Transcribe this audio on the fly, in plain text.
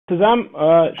zusammen,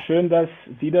 schön, dass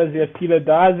wieder sehr viele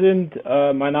da sind.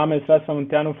 Mein Name ist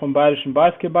vom Bayerischen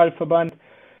Basketball Verband.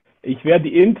 Ich werde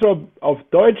die Intro auf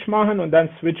Deutsch machen und dann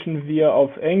switchen wir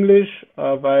auf Englisch,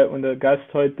 weil unser Gast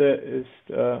heute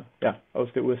ist aus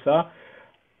den USA,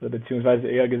 beziehungsweise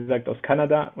eher gesagt aus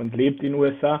Kanada und lebt in den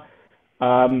USA.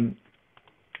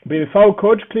 BBV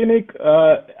Coach Klinik,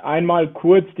 einmal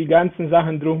kurz die ganzen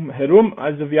Sachen drumherum.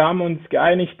 Also wir haben uns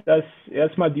geeinigt, dass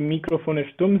erstmal die Mikrofone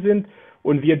stumm sind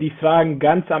und wir die Fragen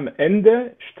ganz am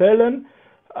Ende stellen.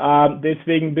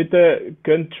 Deswegen bitte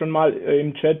könnt schon mal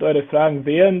im Chat eure Fragen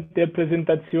während der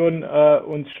Präsentation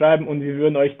uns schreiben und wir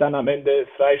würden euch dann am Ende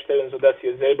freistellen, sodass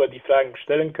ihr selber die Fragen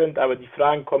stellen könnt. Aber die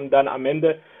Fragen kommen dann am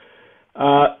Ende.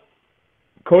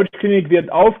 Coach Klinik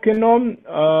wird aufgenommen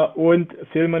und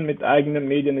Filmen mit eigenen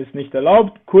Medien ist nicht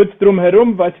erlaubt. Kurz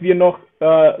drumherum, was wir noch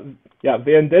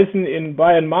währenddessen in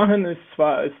Bayern machen, ist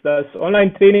das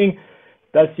Online-Training,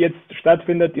 das jetzt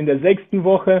stattfindet in der 6.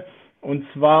 Woche. Und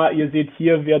zwar, ihr seht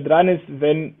hier, wer dran ist,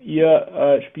 wenn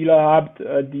ihr Spieler habt,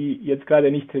 die jetzt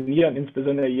gerade nicht trainieren,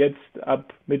 insbesondere jetzt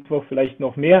ab Mittwoch vielleicht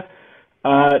noch mehr,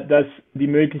 dass die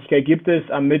Möglichkeit gibt es,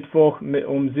 am Mittwoch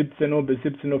um 17 Uhr bis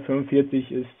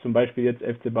 17:45 Uhr ist zum Beispiel jetzt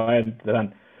FC Bayern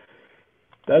dran.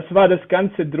 Das war das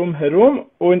Ganze drumherum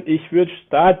und ich würde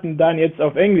starten, dann jetzt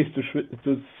auf Englisch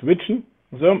zu switchen.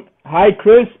 So, hi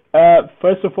Chris,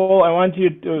 first of all I want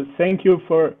you to thank you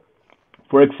for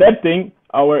accepting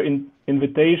our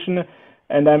invitation,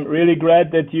 and I'm really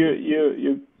glad that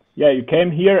you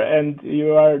came here and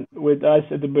you are with us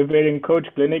at the Bavarian Coach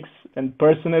Clinics. And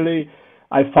personally,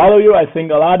 I follow you. I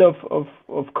think a lot of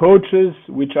coaches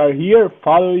which are here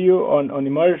follow you on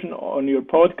Immersion, on your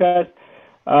podcast,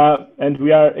 and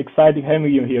we are excited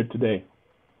having you here today.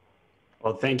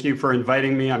 Well, thank you for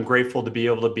inviting me. I'm grateful to be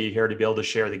able to be here, to be able to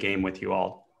share the game with you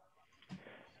all.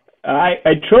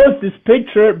 I chose this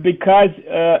picture because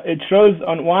it shows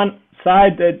on one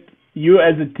side that you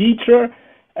as a teacher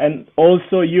and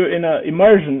also you in an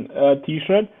immersion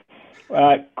t-shirt.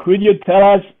 Could you tell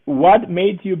us what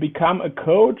made you become a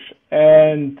coach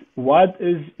and what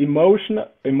is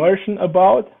immersion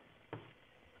about?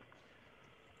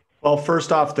 Well,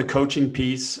 first off, the coaching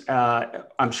piece,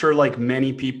 I'm sure like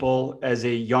many people as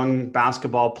a young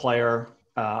basketball player,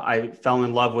 I fell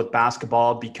in love with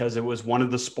basketball because it was one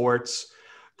of the sports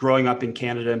growing up in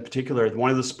Canada in particular,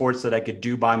 one of the sports that I could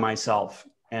do by myself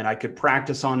and I could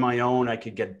practice on my own. I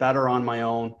could get better on my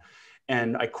own.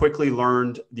 And I quickly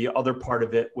learned the other part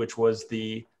of it, which was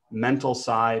the mental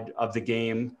side of the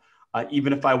game.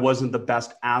 Even if I wasn't the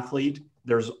best athlete,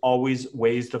 there's always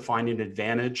ways to find an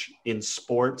advantage in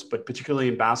sports, but particularly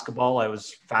in basketball, I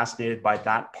was fascinated by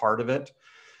that part of it.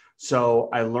 So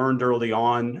I learned early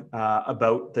on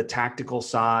about the tactical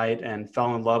side and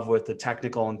fell in love with the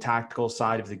technical and tactical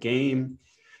side of the game.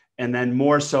 And then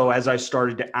more so as I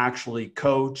started to actually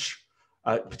coach,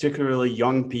 particularly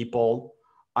young people,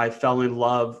 I fell in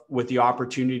love with the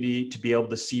opportunity to be able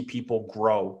to see people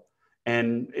grow.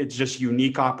 And it's just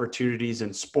unique opportunities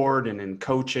in sport and in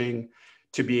coaching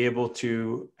to be able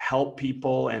to help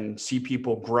people and see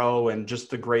people grow, and just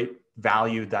the great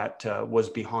value that was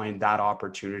behind that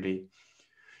opportunity.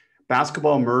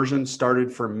 Basketball immersion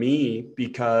started for me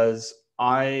because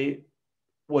I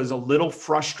was a little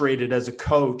frustrated as a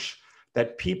coach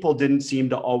that people didn't seem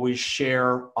to always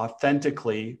share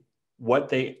authentically what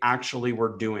they actually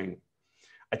were doing.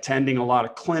 Attending a lot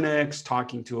of clinics,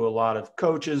 talking to a lot of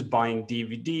coaches, buying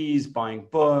DVDs, buying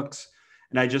books.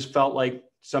 And I just felt like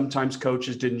sometimes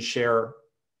coaches didn't share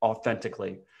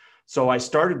authentically. So I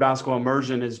started basketball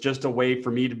immersion as just a way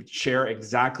for me to share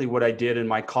exactly what I did in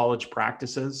my college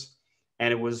practices.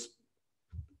 And it was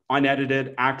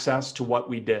unedited access to what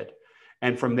we did.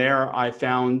 And from there, I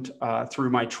found through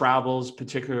my travels,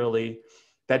 particularly,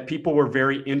 that people were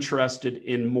very interested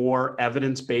in more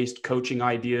evidence-based coaching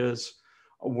ideas,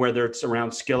 whether it's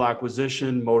around skill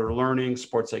acquisition, motor learning,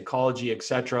 sports psychology, et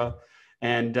cetera,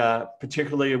 and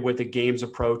particularly with the games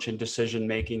approach and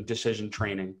decision-making, decision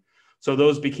training. So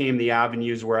those became the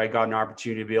avenues where I got an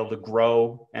opportunity to be able to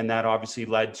grow. And that obviously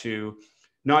led to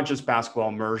not just basketball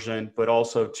immersion, but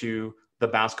also to the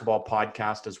basketball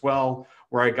podcast as well,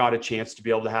 where I got a chance to be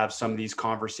able to have some of these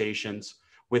conversations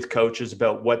with coaches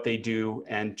about what they do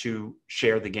and to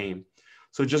share the game.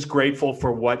 So just grateful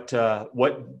for what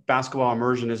basketball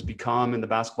immersion has become in the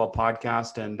basketball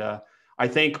podcast. And I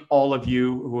thank all of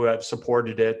you who have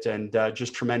supported it, and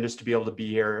just tremendous to be able to be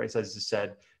here, as I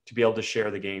said, to be able to share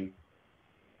the game.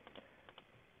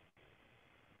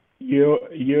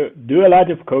 You do a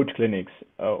lot of coach clinics,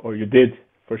 or you did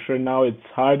for sure. Now it's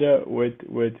harder with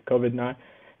COVID-19.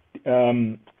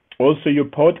 Also, your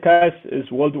podcast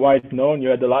is worldwide known. You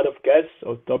had a lot of guests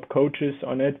or top coaches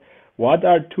on it. What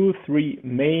are 2-3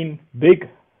 main big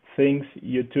things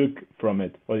you took from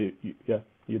it, or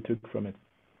you took from it?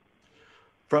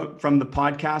 From the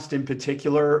podcast in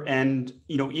particular, and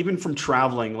even from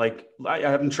traveling. Like, I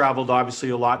haven't traveled obviously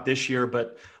a lot this year,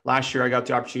 but last year I got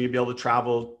the opportunity to be able to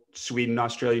travel Sweden,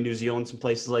 Australia, New Zealand, some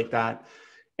places like that.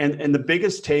 And the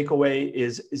biggest takeaway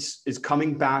is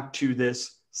coming back to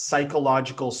this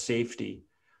psychological safety,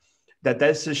 that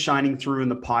this is shining through in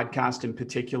the podcast in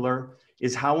particular,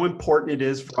 is how important it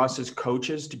is for us as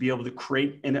coaches to be able to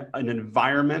create an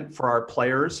environment for our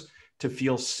players to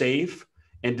feel safe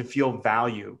and to feel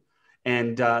value.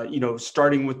 And,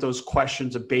 starting with those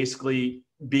questions of basically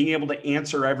being able to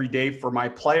answer every day for my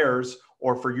players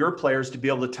or for your players, to be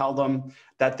able to tell them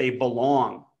that they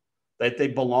belong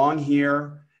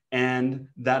here, and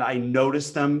that I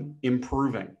notice them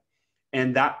improving.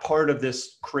 And that part of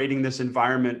this, creating this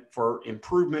environment for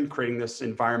improvement, creating this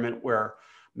environment where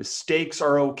mistakes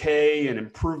are okay and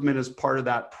improvement is part of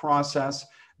that process,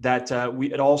 that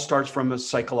it all starts from a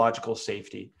psychological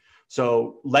safety.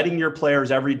 So letting your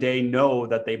players every day know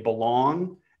that they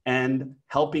belong, and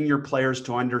helping your players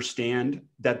to understand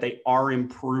that they are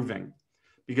improving.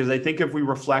 Because I think if we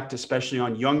reflect, especially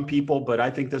on young people, but I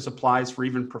think this applies for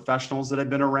even professionals that have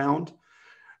been around,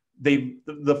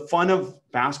 the fun of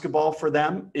basketball for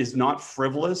them is not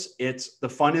frivolous. The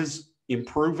fun is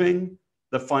improving,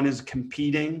 the fun is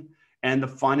competing, and the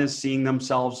fun is seeing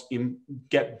themselves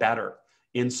get better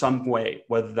in some way,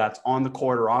 whether that's on the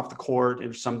court or off the court,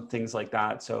 or some things like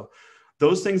that. So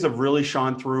those things have really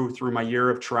shone through my year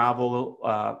of travel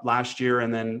last year,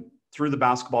 and then through the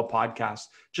basketball podcast,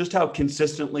 just how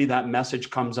consistently that message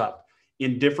comes up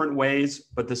in different ways,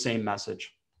 but the same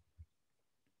message.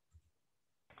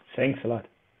 Thanks a lot.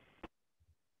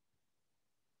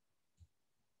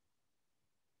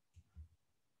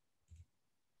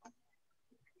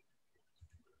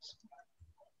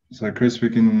 So Chris, we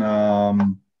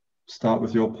can start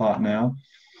with your part now.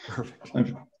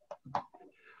 Perfect.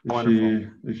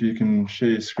 If you can share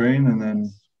your screen, and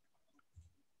then.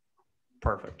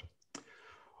 Perfect.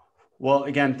 Well,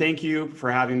 again, thank you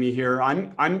for having me here.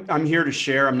 I'm here to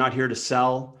share. I'm not here to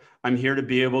sell. I'm here to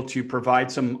be able to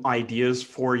provide some ideas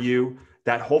for you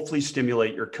that hopefully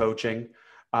stimulate your coaching.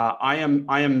 I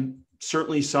am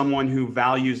certainly someone who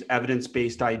values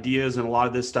evidence-based ideas, and a lot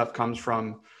of this stuff comes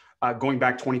from going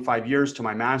back 25 years to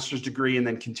my master's degree, and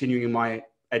then continuing my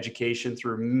education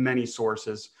through many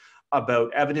sources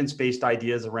about evidence-based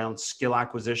ideas around skill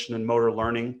acquisition and motor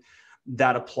learning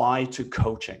that apply to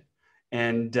coaching.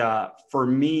 And for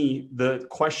me, the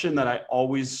question that I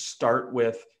always start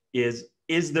with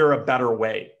is there a better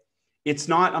way?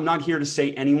 I'm not here to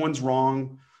say anyone's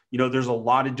wrong. There's a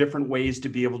lot of different ways to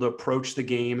be able to approach the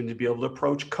game and to be able to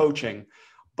approach coaching.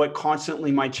 But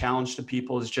constantly my challenge to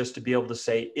people is just to be able to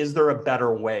say, is there a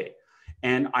better way?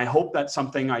 And I hope that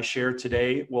something I share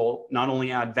today will not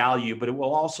only add value, but it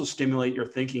will also stimulate your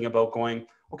thinking about going,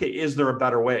 okay, is there a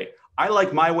better way? I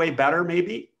like my way better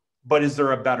maybe, but is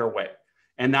there a better way?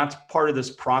 And that's part of this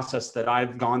process that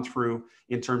I've gone through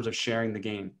in terms of sharing the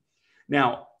game.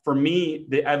 Now, for me,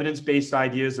 the evidence-based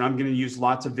ideas, and I'm going to use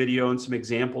lots of video and some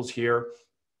examples here,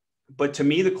 but to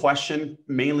me, the question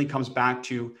mainly comes back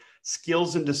to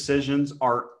skills and decisions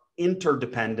are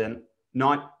interdependent,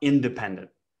 not independent.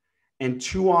 And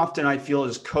too often I feel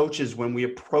as coaches, when we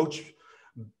approach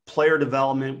player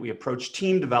development, we approach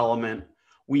team development,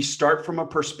 we start from a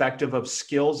perspective of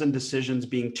skills and decisions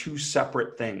being two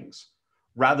separate things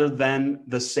rather than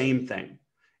the same thing.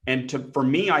 And for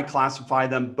me, I classify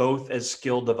them both as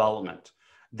skill development,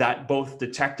 that both the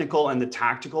technical and the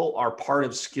tactical are part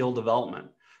of skill development,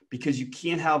 because you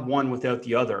can't have one without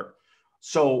the other.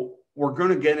 So we're going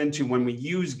to get into, when we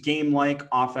use game-like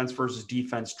offense versus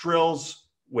defense drills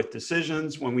with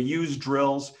decisions, when we use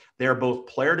drills, they're both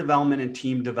player development and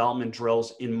team development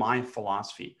drills in my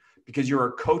philosophy, because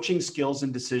you're coaching skills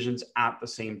and decisions at the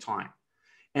same time.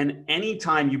 And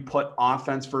anytime you put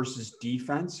offense versus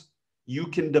defense, you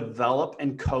can develop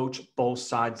and coach both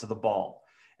sides of the ball.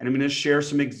 And I'm going to share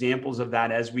some examples of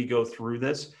that as we go through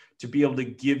this to be able to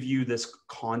give you this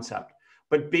concept.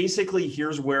 But basically,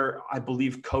 here's where I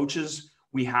believe coaches,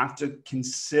 we have to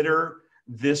consider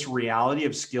this reality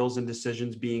of skills and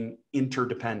decisions being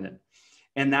interdependent,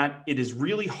 and that it is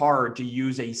really hard to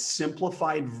use a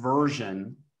simplified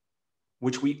version,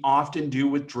 which we often do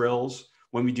with drills,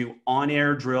 when we do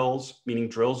on-air drills, meaning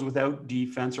drills without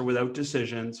defense or without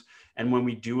decisions, and when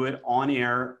we do it on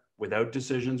air without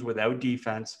decisions, without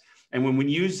defense. And when we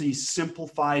use these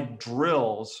simplified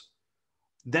drills,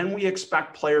 then we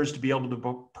expect players to be able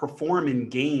to perform in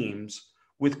games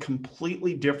with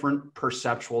completely different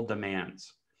perceptual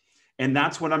demands. And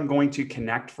that's what I'm going to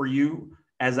connect for you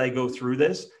as I go through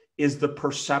this, is the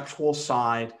perceptual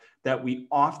side that we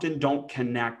often don't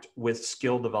connect with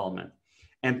skill development.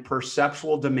 And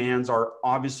perceptual demands are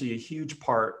obviously a huge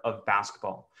part of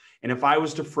basketball. And if I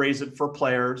was to phrase it for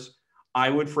players, I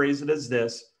would phrase it as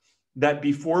this, that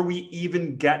before we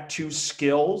even get to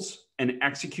skills and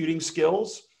executing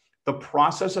skills, the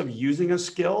process of using a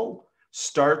skill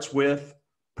starts with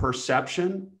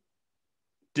perception,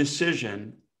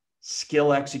 decision,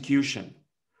 skill execution.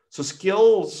 So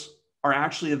skills are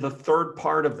actually the third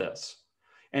part of this.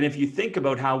 And if you think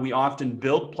about how we often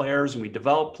build players and we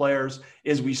develop players,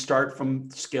 is we start from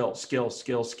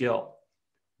skill,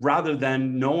 rather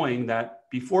than knowing that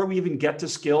before we even get to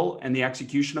skill and the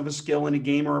execution of a skill in a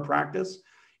game or a practice,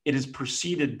 it is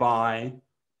preceded by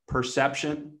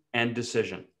perception and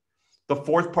decision. The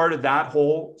fourth part of that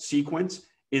whole sequence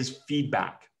is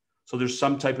feedback. So there's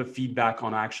some type of feedback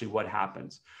on actually what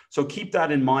happens. So keep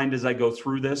that in mind as I go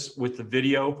through this with the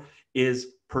video,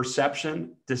 is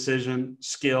perception, decision,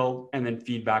 skill, and then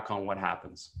feedback on what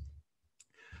happens.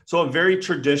 So a very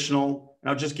traditional, and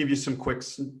I'll just give you some quick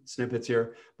snippets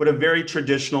here, but a very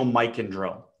traditional mic and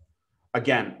drill.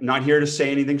 Again, not here to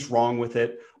say anything's wrong with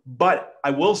it, but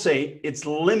I will say it's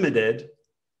limited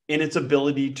in its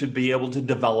ability to be able to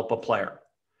develop a player.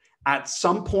 At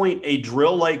some point, a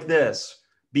drill like this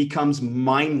becomes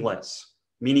mindless,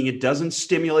 meaning it doesn't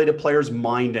stimulate a player's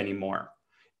mind anymore.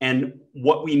 And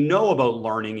what we know about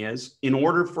learning is, in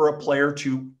order for a player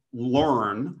to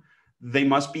learn, they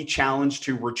must be challenged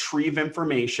to retrieve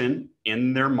information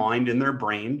in their mind, in their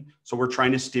brain. So we're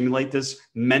trying to stimulate this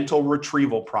mental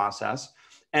retrieval process.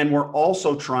 And we're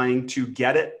also trying to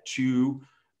get it to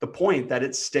the point that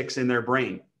it sticks in their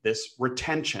brain, this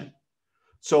retention.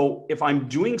 So if I'm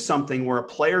doing something where a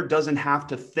player doesn't have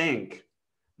to think,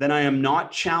 then I am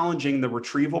not challenging the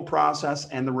retrieval process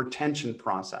and the retention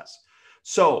process.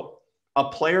 So a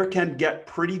player can get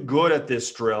pretty good at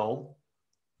this drill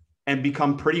and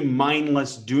become pretty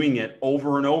mindless doing it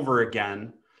over and over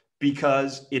again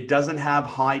because it doesn't have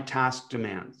high task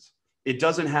demands. It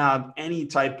doesn't have any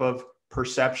type of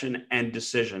perception and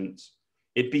decisions.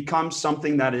 It becomes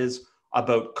something that is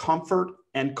about comfort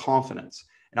and confidence.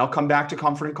 And I'll come back to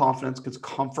comfort and confidence because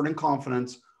comfort and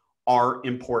confidence are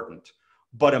important.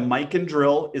 But a mic and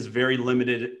drill is very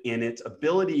limited in its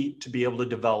ability to be able to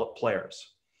develop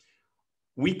players.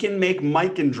 We can make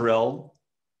mic and drill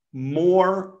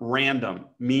more random,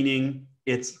 meaning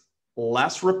it's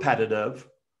less repetitive,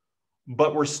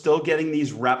 but we're still getting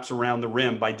these reps around the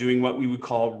rim by doing what we would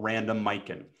call random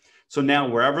micing. So now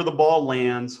wherever the ball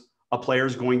lands, a player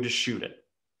is going to shoot it.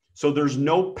 So there's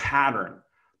no pattern.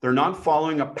 They're not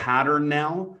following a pattern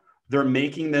now. They're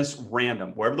making this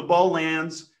random. Wherever the ball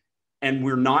lands, and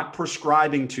we're not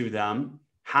prescribing to them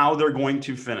how they're going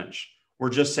to finish.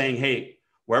 We're just saying, hey,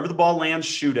 wherever the ball lands,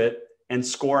 shoot it and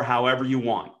score however you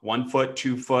want. 1 foot,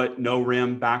 2 foot, no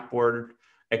rim, backboard,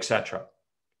 etc.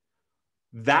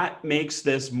 That makes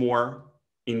this more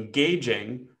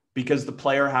engaging because the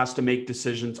player has to make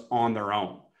decisions on their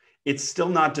own. It's still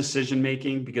not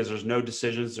decision-making because there's no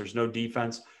decisions, there's no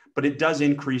defense, but it does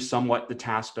increase somewhat the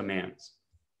task demands.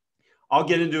 I'll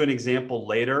get into an example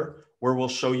later where we'll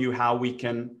show you how we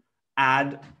can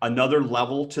add another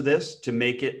level to this to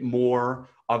make it more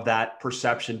of that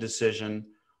perception, decision,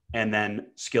 and then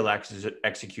skill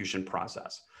execution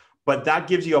process. But that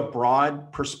gives you a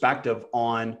broad perspective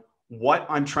on what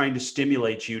I'm trying to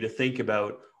stimulate you to think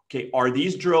about. Okay, are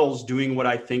these drills doing what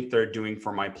I think they're doing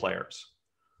for my players?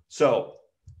 So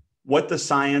what the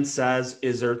science says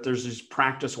is there's these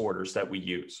practice orders that we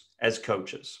use as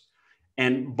coaches.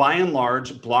 And by and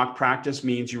large, block practice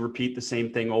means you repeat the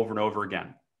same thing over and over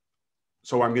again.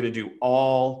 So I'm going to do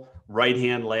all right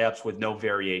hand layups with no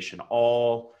variation,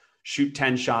 all shoot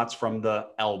 10 shots from the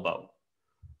elbow.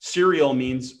 Serial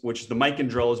means, which is the mic and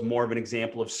drill is more of an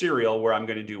example of serial, where I'm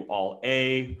going to do all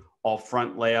A, all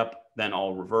front layup, then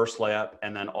all reverse layup,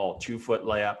 and then all 2 foot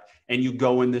layup. And you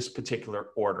go in this particular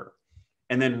order.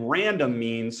 And then random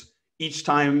means each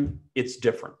time it's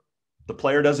different. The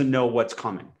player doesn't know what's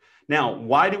coming. Now,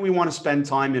 why do we want to spend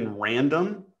time in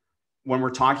random when we're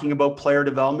talking about player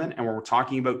development and when we're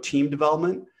talking about team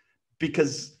development?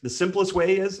 Because the simplest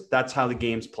way is that's how the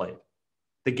game's played.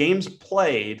 The game's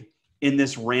played in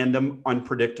this random,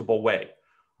 unpredictable way.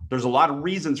 There's a lot of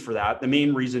reasons for that. The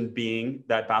main reason being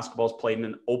that basketball is played in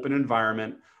an open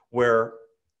environment where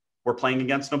we're playing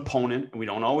against an opponent and we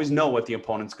don't always know what the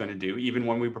opponent's going to do. Even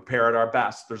when we prepare at our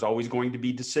best, there's always going to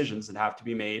be decisions that have to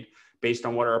be made based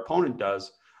on what our opponent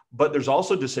does. but there's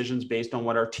also decisions based on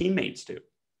what our teammates do.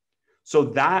 So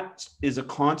that is a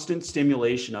constant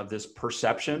stimulation of this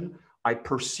perception. I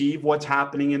perceive what's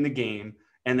happening in the game,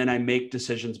 and then I make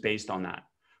decisions based on that.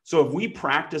 So if we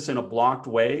practice in a blocked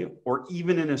way or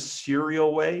even in a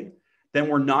serial way, then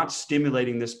we're not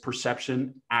stimulating this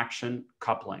perception action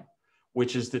coupling,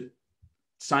 which is the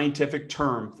scientific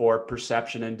term for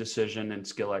perception and decision and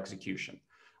skill execution.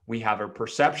 We have a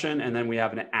perception and then we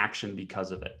have an action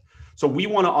because of it. So we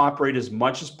want to operate as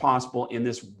much as possible in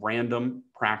this random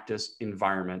practice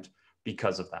environment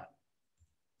because of that.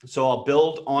 So I'll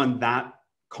build on that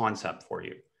concept for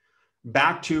you.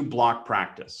 Back to block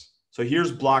practice. So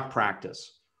here's block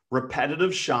practice.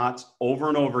 Repetitive shots over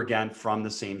and over again from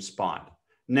the same spot.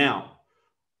 Now,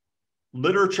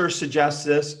 literature suggests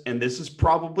this, and this is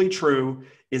probably true,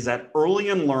 is that early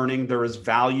in learning, there is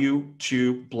value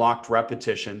to blocked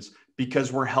repetitions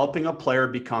because we're helping a player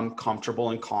become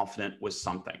comfortable and confident with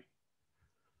something.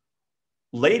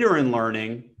 Later in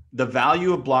learning, the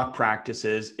value of block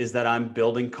practices is that I'm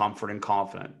building comfort and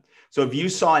confidence. So if you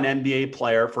saw an NBA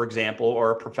player, for example,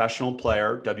 or a professional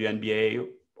player, WNBA,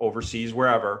 overseas,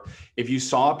 wherever, if you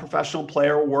saw a professional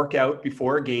player work out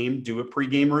before a game, do a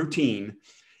pregame routine,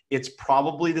 it's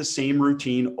probably the same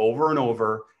routine over and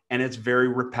over, and it's very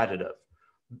repetitive.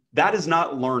 That is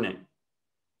not learning.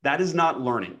 That is not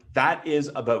learning. That is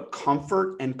about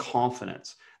comfort and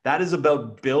confidence. That is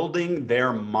about building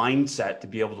their mindset to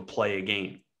be able to play a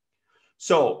game.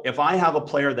 So if I have a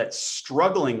player that's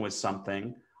struggling with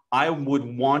something, I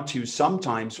would want to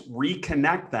sometimes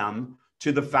reconnect them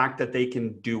to the fact that they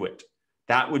can do it.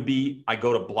 That would be, I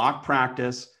go to block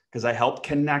practice because I help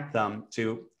connect them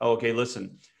to, oh, okay,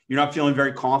 listen, you're not feeling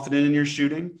very confident in your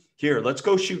shooting. Here, let's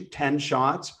go shoot 10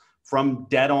 shots from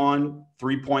dead on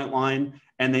 3-point line,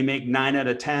 and they make 9 out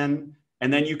of 10.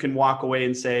 And then you can walk away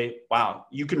and say, wow,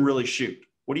 you can really shoot.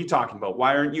 What are you talking about?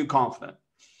 Why aren't you confident?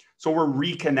 So we're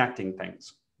reconnecting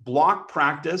things. Block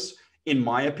practice, in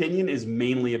my opinion, is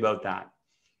mainly about that.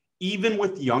 Even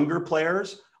with younger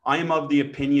players, I am of the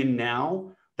opinion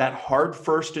now that hard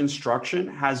first instruction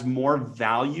has more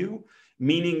value,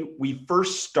 meaning we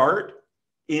first start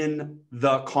in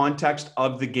the context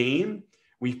of the game.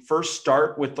 We first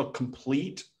start with the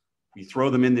complete. We throw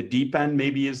them in the deep end,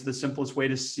 maybe is the simplest way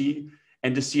to see,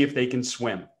 and to see if they can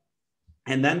swim.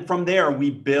 And then from there,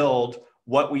 we build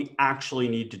what we actually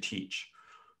need to teach.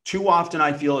 Too often,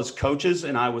 I feel as coaches,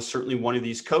 and I was certainly one of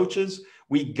these coaches,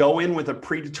 we go in with a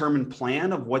predetermined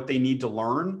plan of what they need to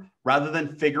learn rather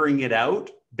than figuring it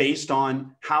out based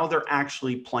on how they're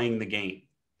actually playing the game.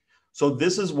 So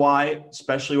this is why,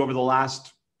 especially over the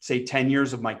last, say, 10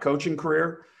 years of my coaching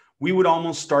career, we would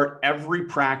almost start every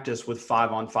practice with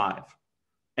 5-on-5.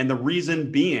 And the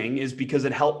reason being is because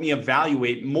it helped me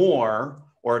evaluate more,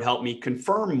 or it helped me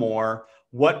confirm more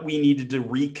what we needed to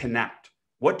reconnect.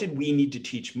 What did we need to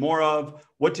teach more of?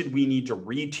 What did we need to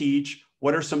reteach?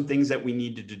 What are some things that we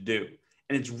needed to do?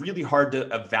 And it's really hard to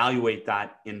evaluate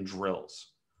that in drills.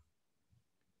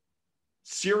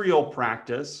 Serial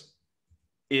practice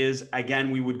is,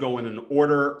 again, we would go in an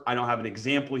order. I don't have an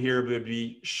example here, but it would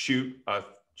be shoot a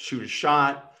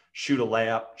shot, shoot a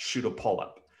layup, shoot a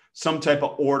pull-up. Some type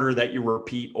of order that you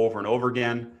repeat over and over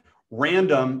again.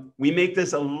 Random, we make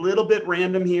this a little bit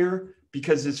random here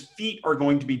because his feet are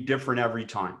going to be different every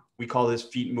time. We call this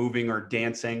feet moving or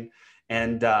dancing,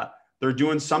 and they're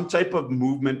doing some type of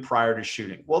movement prior to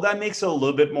shooting. Well, that makes it a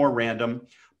little bit more random,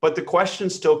 but the question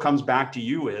still comes back to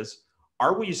you is,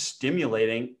 are we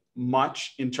stimulating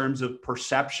much in terms of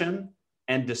perception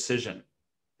and decision?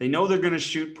 They know they're going to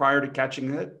shoot prior to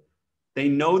catching it. They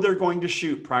know they're going to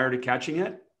shoot prior to catching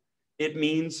it. It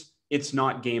means it's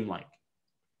not game-like.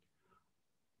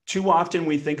 Too often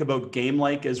we think about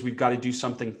game-like as we've got to do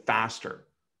something faster,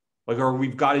 or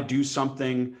we've got to do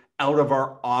something out of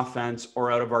our offense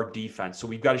or out of our defense. So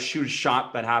we've got to shoot a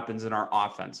shot that happens in our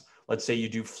offense. Let's say you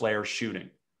do flare shooting.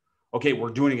 Okay, we're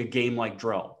doing a game-like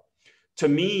drill. To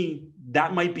me,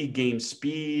 that might be game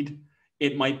speed.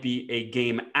 It might be a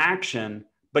game action,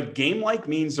 but game-like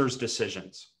means there's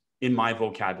decisions in my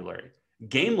vocabulary.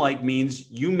 Game-like means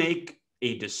you make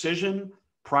a decision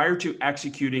prior to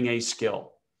executing a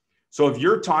skill. So if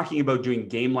you're talking about doing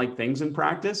game-like things in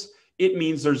practice, it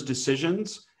means there's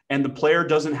decisions and the player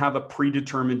doesn't have a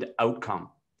predetermined outcome.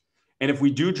 And if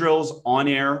we do drills on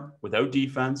air without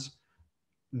defense,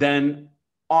 then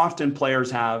often players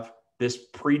have this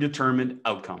predetermined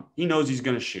outcome. He knows he's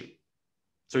going to shoot,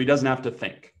 so he doesn't have to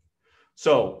think.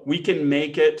 So we can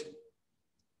make it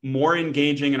more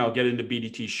engaging, and I'll get into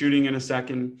BDT shooting in a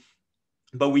second,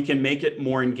 but we can make it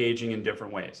more engaging in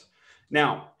different ways.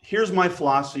 Now, here's my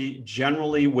philosophy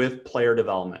generally with player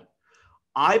development.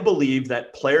 I believe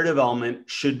that player development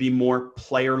should be more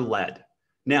player-led.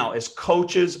 Now, as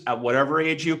coaches at whatever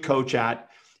age you coach at,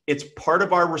 it's part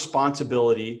of our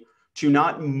responsibility to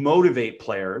not motivate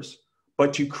players,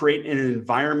 but to create an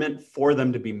environment for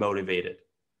them to be motivated.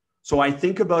 So I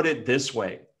think about it this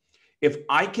way. If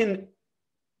I can,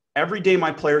 every day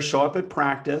my players show up at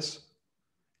practice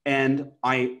and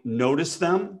I notice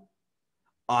them,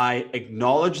 I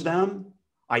acknowledge them,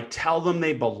 I tell them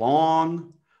they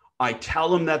belong, I tell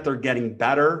them that they're getting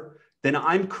better, then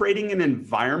I'm creating an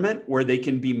environment where they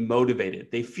can be motivated.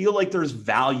 They feel like there's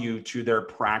value to their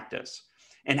practice.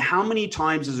 And how many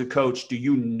times as a coach do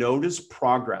you notice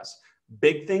progress,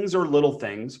 big things or little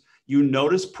things, you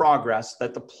notice progress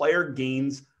that the player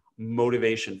gains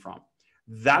motivation from?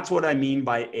 That's what I mean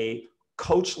by a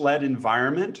coach-led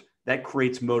environment that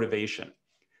creates motivation.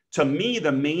 To me,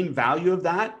 the main value of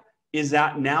that is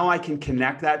that now I can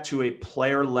connect that to a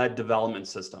player-led development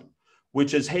system,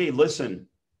 which is, hey, listen,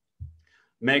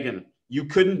 Megan, you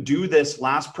couldn't do this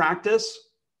last practice.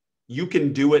 You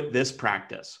can do it this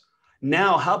practice.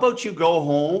 Now, how about you go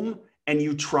home and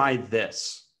you try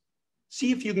this?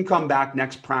 See if you can come back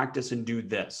next practice and do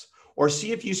this, or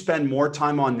see if you spend more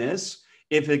time on this,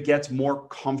 if it gets more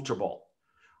comfortable.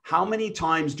 How many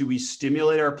times do we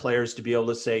stimulate our players to be able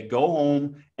to say, go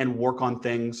home and work on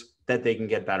things that they can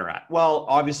get better at? Well,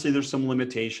 obviously there's some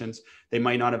limitations. They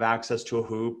might not have access to a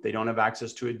hoop. They don't have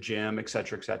access to a gym, et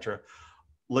cetera, et cetera.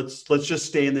 Let's just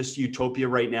stay in this utopia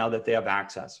right now that they have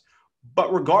access.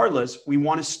 But regardless, we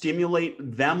want to stimulate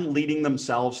them leading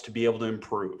themselves to be able to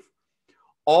improve.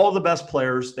 All the best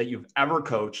players that you've ever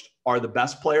coached are the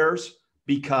best players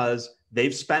because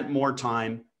they've spent more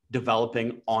time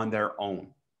developing on their own.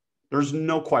 There's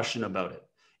no question about it.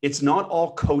 It's not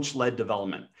all coach-led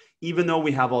development. Even though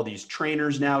we have all these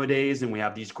trainers nowadays and we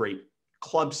have these great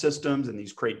club systems and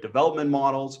these great development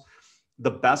models,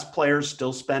 the best players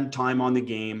still spend time on the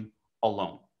game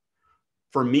alone.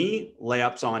 For me,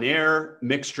 layups on air,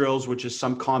 mixed drills, which is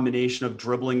some combination of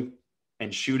dribbling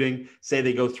and shooting. Say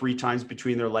they go 3 times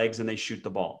between their legs and they shoot the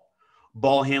ball.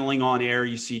 Ball handling on air,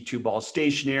 you see 2 ball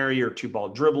stationary or 2 ball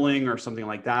dribbling or something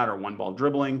like that, or 1 ball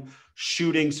dribbling.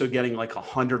 Shooting, so getting like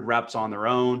 100 reps on their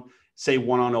own, say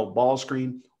 1-on-0 ball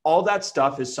screen. All that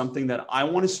stuff is something that I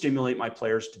want to stimulate my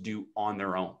players to do on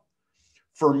their own.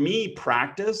 For me,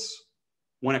 practice,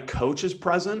 when a coach is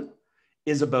present,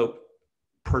 is about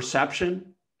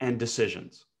perception and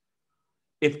decisions.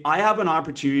 If I have an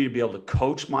opportunity to be able to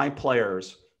coach my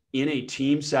players in a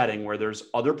team setting where there's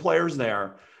other players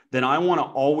there, then I want to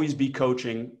always be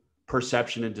coaching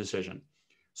perception and decision.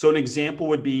 So an example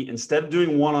would be, instead of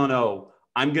doing 1-on-0,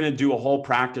 I'm going to do a whole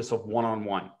practice of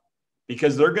 1-on-1,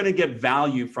 because they're going to get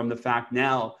value from the fact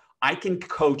now I can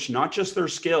coach not just their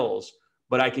skills,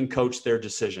 but I can coach their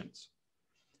decisions.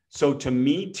 So to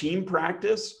me, team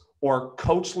practice or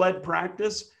coach-led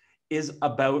practice is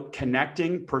about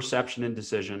connecting perception and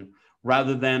decision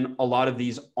rather than a lot of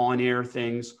these on-air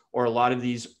things or a lot of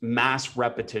these mass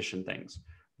repetition things.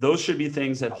 Those should be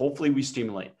things that hopefully we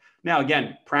stimulate. Now,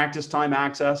 again, practice time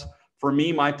access. For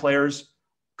me, my players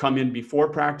come in before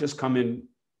practice, come in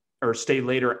or stay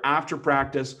later after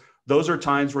practice. Those are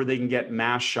times where they can get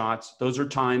mass shots. Those are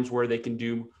times where they can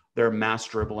do their mass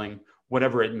dribbling,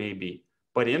 whatever it may be.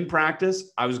 But in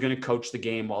practice, I was going to coach the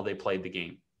game while they played the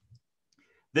game.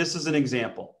 This is an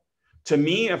example. To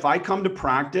me, if I come to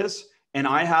practice and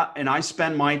I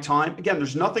spend my time, again,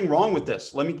 there's nothing wrong with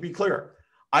this. Let me be clear.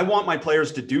 I want my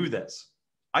players to do this.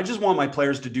 I just want my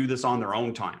players to do this on their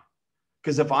own time.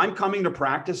 Because if I'm coming to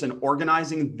practice and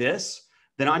organizing this,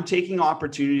 then I'm taking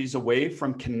opportunities away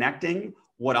from connecting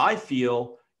what I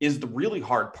feel is the really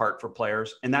hard part for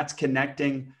players. And that's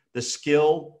connecting the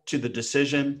skill to the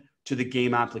decision to the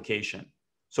game application.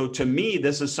 So to me,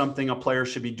 this is something a player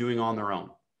should be doing on their own.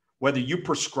 Whether you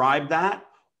prescribe that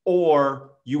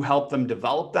or you help them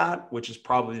develop that, which is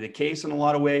probably the case in a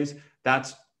lot of ways,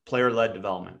 that's player-led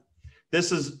development.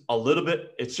 This is a little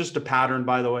bit, it's just a pattern,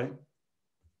 by the way.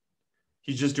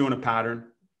 He's just doing a pattern.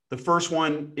 The first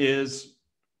one is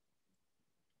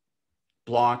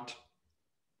blocked.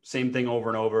 Same thing over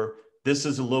and over. This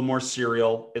is a little more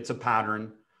serial. It's a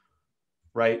pattern,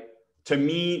 right? To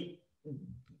me,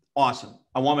 awesome.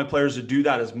 I want my players to do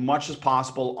that as much as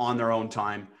possible on their own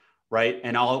time, right?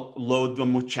 And I'll load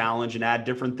them with challenge and add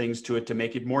different things to it to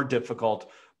make it more difficult,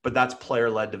 but that's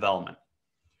player-led development.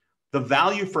 The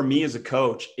value for me as a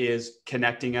coach is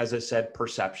connecting, as I said,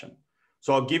 perception.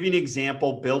 So I'll give you an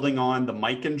example, building on the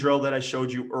mic and drill that I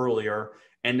showed you earlier,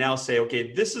 and now say,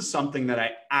 okay, this is something that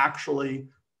I actually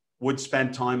would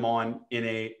spend time on in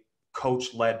a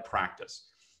coach-led practice.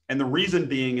 And the reason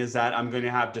being is that I'm going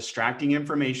to have distracting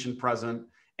information present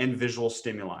and visual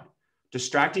stimuli.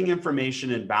 Distracting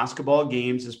information in basketball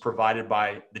games is provided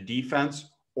by the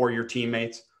defense or your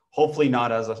teammates. Hopefully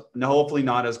not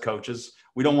as coaches.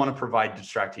 We don't want to provide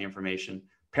distracting information.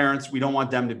 Parents, we don't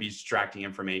want them to be distracting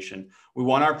information. We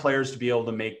want our players to be able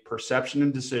to make perception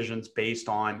and decisions based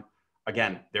on,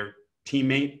 again, their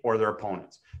teammate or their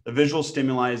opponents. The visual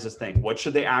stimuli is this thing. What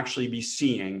should they actually be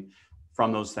seeing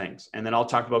from those things? And then I'll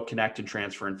talk about connect and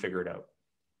transfer and figure it out.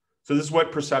 So this is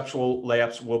what perceptual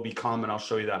layups will become, and I'll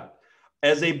show you that.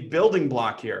 As a building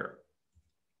block here,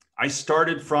 I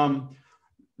started from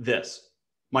this.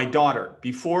 My daughter,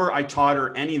 before I taught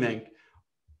her anything,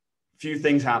 few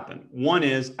things happened. One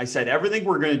is I said, everything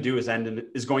we're going to do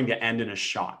is going to end in a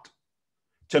shot.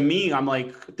 To me, I'm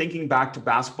like thinking back to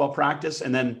basketball practice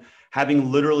and then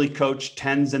having literally coached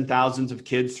tens and thousands of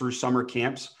kids through summer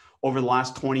camps over the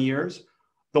last 20 years.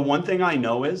 The one thing I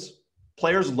know is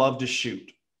players love to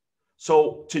shoot.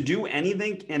 So to do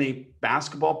anything in a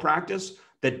basketball practice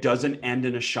that doesn't end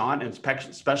in a shot, and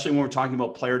especially when we're talking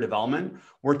about player development,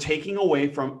 we're taking away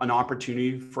from an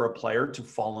opportunity for a player to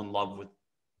fall in love with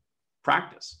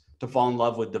practice, to fall in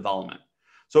love with development.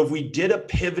 So if we did a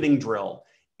pivoting drill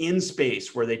in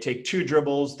space where they take 2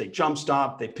 dribbles, they jump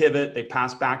stop, they pivot, they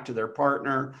pass back to their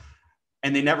partner,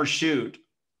 and they never shoot,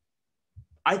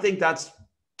 I think that's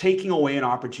taking away an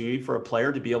opportunity for a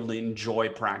player to be able to enjoy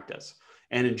practice.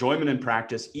 And enjoyment in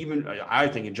practice, I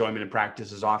think enjoyment in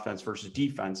practice is offense versus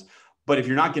defense. But if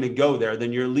you're not going to go there,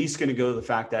 then you're at least going to go to the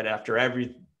fact that after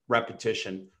every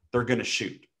repetition, they're going to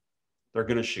shoot. They're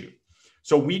going to shoot.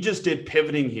 So we just did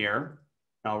pivoting here.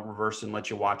 I'll reverse and let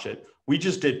you watch it. We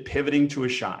just did pivoting to a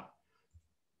shot.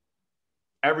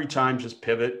 Every time, just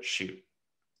pivot, shoot.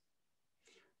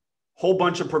 Whole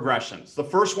bunch of progressions. The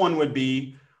first one would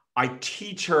be, I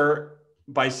teach her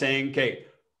by saying, okay,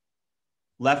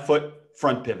 left foot,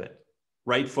 front pivot,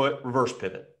 right foot, reverse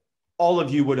pivot. All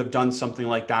of you would have done something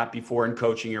like that before in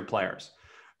coaching your players.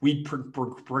 We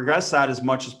progress that as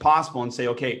much as possible and say,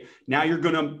 okay, now you're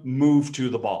going to move to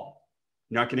the ball.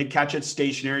 You're not going to catch it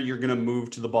stationary. You're going to move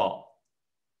to the ball.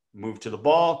 Move to the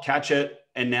ball, catch it,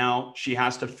 and now she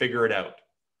has to figure it out.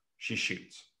 She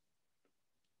shoots.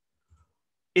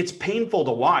 It's painful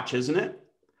to watch, isn't it?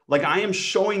 Like I am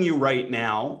showing you right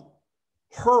now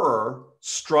her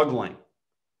struggling.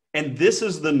 And this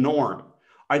is the norm.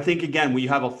 I think, again, we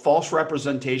have a false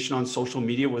representation on social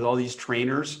media with all these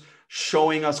trainers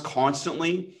showing us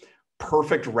constantly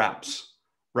perfect reps,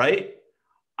 right?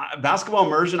 Basketball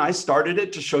immersion, I started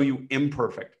it to show you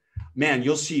imperfect. Man,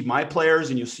 you'll see my players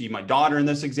and you'll see my daughter in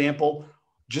this example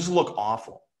just look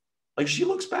awful. Like she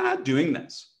looks bad doing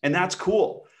this. And that's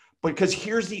cool. Because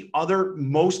here's the other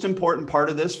most important part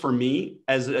of this for me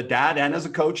as a dad and as a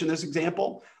coach in this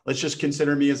example. Let's just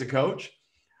consider me as a coach.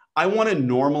 I want to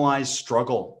normalize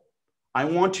struggle. I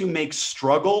want to make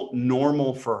struggle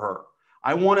normal for her.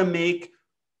 I want to make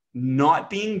not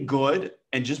being good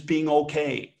and just being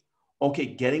okay. Okay,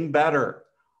 getting better,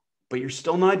 but you're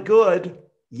still not good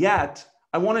yet.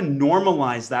 I want to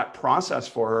normalize that process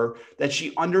for her, that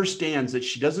she understands that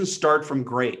she doesn't start from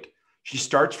great. She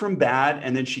starts from bad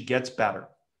and then she gets better.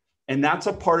 And that's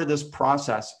a part of this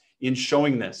process in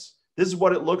showing this. This is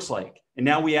what it looks like. And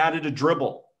now we added a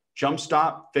dribble. Jump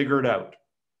stop, figure it out.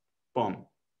 Boom.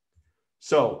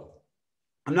 So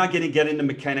I'm not going to get into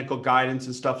mechanical guidance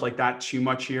and stuff like that too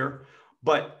much here,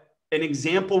 but an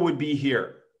example would be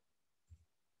here.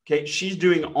 Okay, she's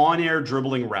doing on-air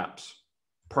dribbling reps.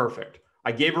 Perfect.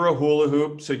 I gave her a hula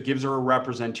hoop, so it gives her a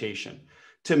representation.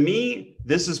 To me,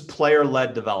 this is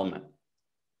player-led development.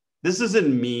 This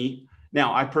isn't me.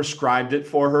 Now, I prescribed it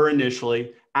for her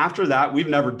initially. After that, we've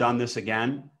never done this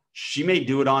again. She may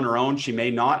do it on her own. She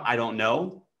may not. I don't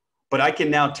know. But I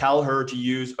can now tell her to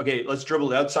use, okay, let's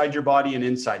dribble outside your body and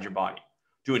inside your body.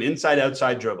 Do an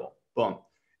inside-outside dribble. Boom.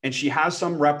 And she has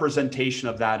some representation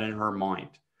of that in her mind.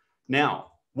 Now,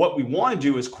 what we want to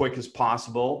do as quick as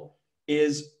possible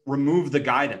is remove the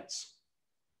guidance.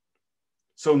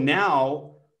 So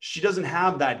now she doesn't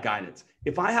have that guidance.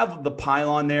 If I have the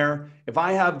pylon there, if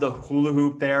I have the hula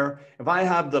hoop there, if I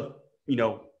have the,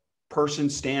 person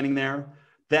standing there,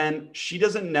 then she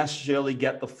doesn't necessarily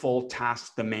get the full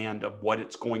task demand of what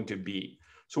it's going to be.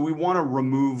 So we want to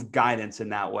remove guidance in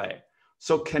that way.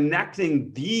 So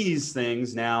connecting these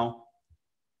things now,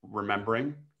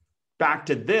 remembering back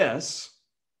to this,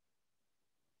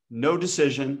 no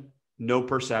decision, no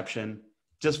perception,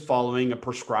 just following a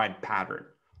prescribed pattern.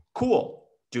 Cool.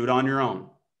 Do it on your own.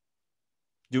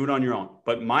 Do it on your own.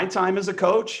 But my time as a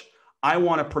coach, I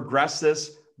want to progress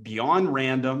this beyond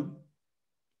random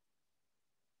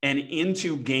and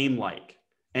into game-like.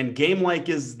 And game like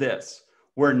is this,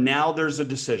 where now there's a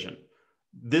decision.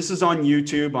 This is on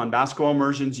YouTube, on Basketball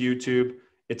Immersion's YouTube.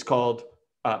 It's called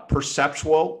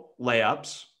perceptual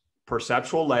layups.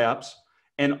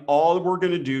 And all we're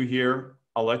going to do here,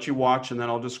 I'll let you watch and then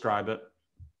I'll describe it.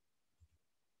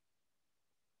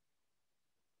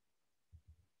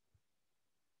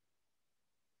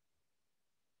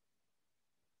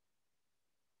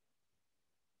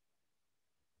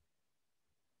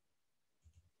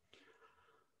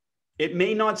 It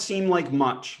may not seem like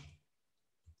much,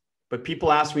 but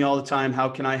people ask me all the time, how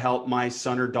can I help my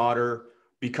son or daughter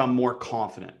become more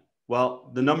confident?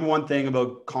 Well, the number one thing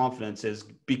about confidence is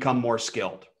become more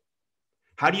skilled.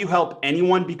 How do you help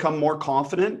anyone become more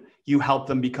confident? You help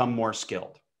them become more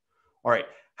skilled. All right.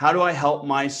 How do I help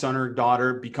my son or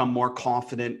daughter become more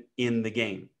confident in the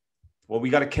game? Well,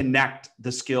 we got to connect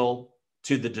the skill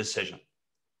to the decision,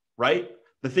 right?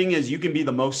 The thing is, you can be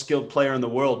the most skilled player in the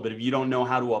world, but if you don't know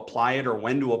how to apply it or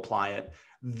when to apply it,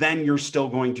 then you're still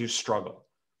going to struggle.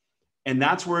 And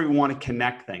that's where we want to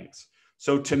connect things.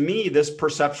 So to me, this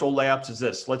perceptual layups is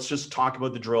this. Let's just talk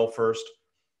about the drill first.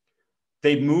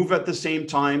 They move at the same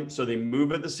time. So they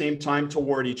move at the same time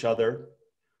toward each other.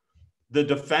 The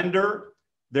defender,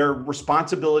 their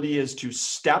responsibility is to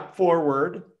step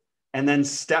forward and then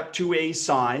step to a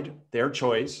side, their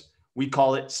choice. We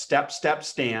call it step, step,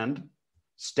 stand.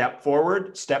 Step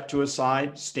forward, step to a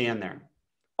side, stand there.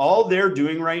 All they're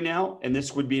doing right now, and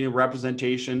this would be a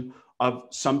representation of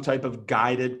some type of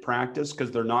guided practice because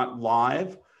they're not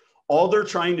live. All they're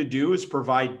trying to do is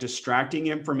provide distracting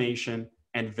information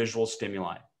and visual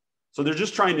stimuli. So they're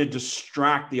just trying to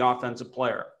distract the offensive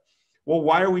player. Well,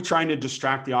 why are we trying to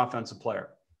distract the offensive player?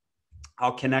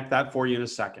 I'll connect that for you in a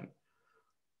second.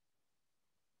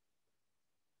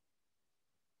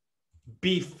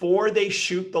 Before they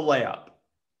shoot the layup,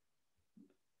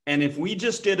 and if we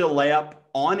just did a layup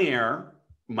on air,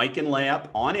 mic and layup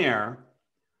on air,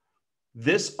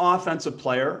 this offensive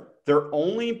player, their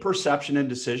only perception and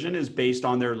decision is based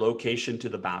on their location to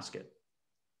the basket,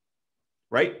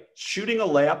 right? Shooting a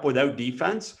layup without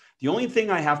defense, the only thing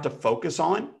I have to focus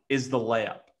on is the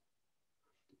layup.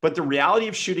 But the reality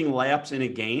of shooting layups in a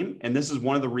game, and this is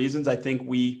one of the reasons I think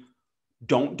we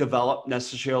don't develop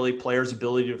necessarily players'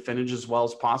 ability to finish as well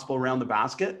as possible around the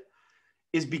basket,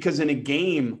 is because in a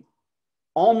game,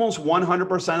 almost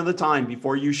 100% of the time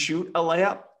before you shoot a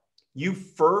layup, you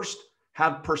first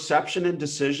have perception and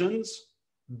decisions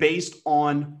based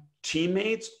on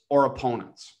teammates or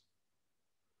opponents.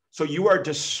 So you are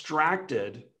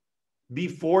distracted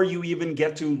before you even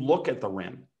get to look at the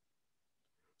rim.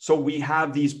 So we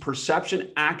have these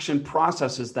perception action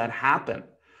processes that happen.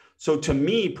 So to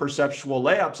me, perceptual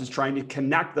layups is trying to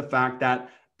connect the fact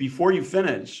that before you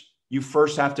finish, you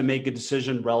first have to make a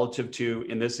decision relative to,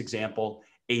 in this example,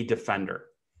 a defender.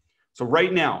 So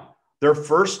right now, their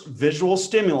first visual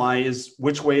stimuli is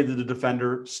which way did the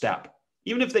defender step.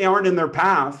 Even if they aren't in their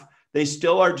path, they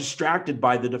still are distracted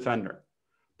by the defender.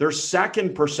 Their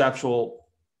second perceptual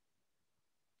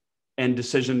and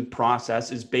decision process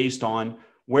is based on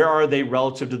where are they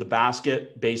relative to the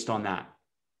basket based on that.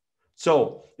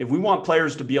 So if we want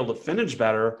players to be able to finish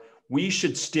better, we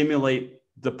should stimulate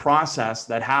the process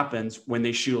that happens when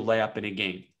they shoot a layup in a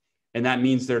game. And that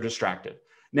means they're distracted.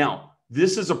 Now,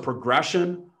 this is a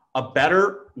progression. A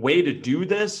better way to do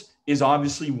this is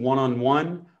obviously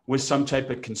one-on-one with some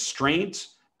type of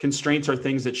constraints. Constraints are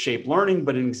things that shape learning,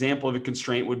 but an example of a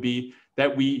constraint would be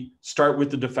that we start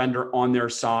with the defender on their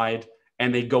side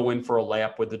and they go in for a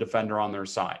layup with the defender on their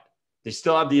side. They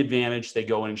still have the advantage. They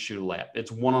go in and shoot a layup.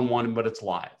 It's one-on-one, but it's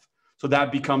live. So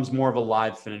that becomes more of a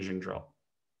live finishing drill.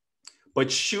 But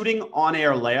shooting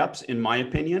on-air layups, in my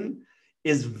opinion,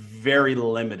 is very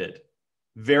limited,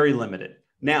 very limited.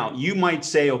 Now, you might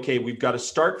say, okay, we've got to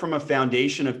start from a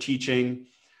foundation of teaching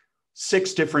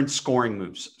 6 different scoring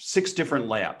moves, 6 different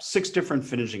layups, 6 different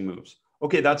finishing moves.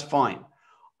 Okay, that's fine.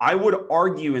 I would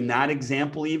argue in that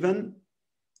example even,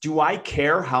 do I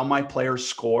care how my players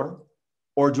score?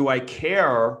 Or do I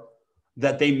care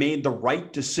that they made the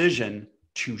right decision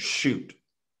to shoot?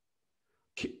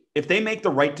 If they make the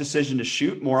right decision to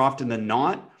shoot more often than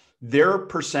not, their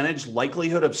percentage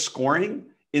likelihood of scoring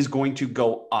is going to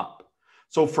go up.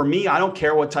 So for me, I don't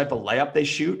care what type of layup they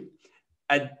shoot.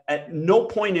 At no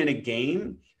point in a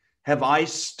game have I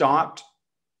stopped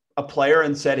a player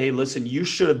and said, hey, listen, you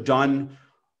should have done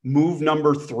move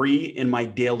number 3 in my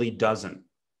daily dozen,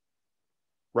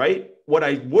 right? What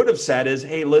I would have said is,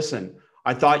 hey, listen,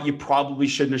 I thought you probably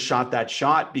shouldn't have shot that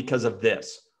shot because of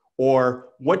this. Or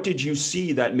what did you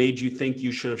see that made you think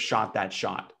you should have shot that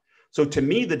shot? So to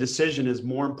me, the decision is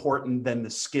more important than the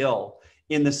skill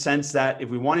in the sense that if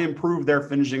we want to improve their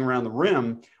finishing around the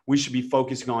rim, we should be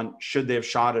focusing on should they have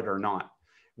shot it or not.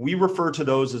 We refer to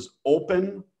those as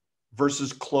open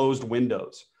versus closed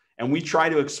windows. And we try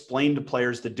to explain to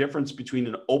players the difference between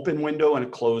an open window and a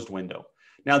closed window.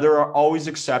 Now, there are always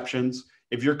exceptions.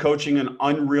 If you're coaching an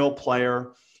unreal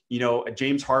player, you know, a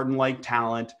James Harden-like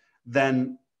talent,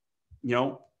 then, you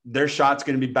know, their shot's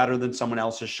going to be better than someone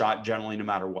else's shot generally, no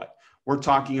matter what. We're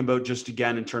talking about just,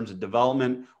 again, in terms of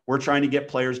development, we're trying to get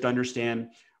players to understand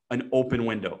an open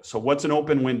window. So what's an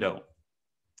open window?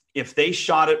 If they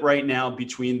shot it right now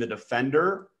between the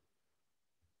defender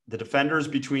is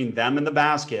between them and the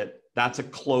basket, that's a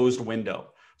closed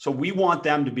window. So we want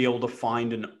them to be able to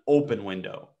find an open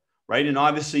window, right? And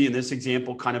obviously in this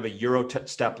example, kind of a Euro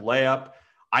step layup.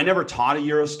 I never taught a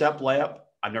Euro step layup.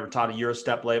 I've never taught a Euro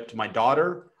step layup to my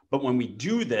daughter, but when we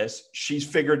do this, she's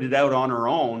figured it out on her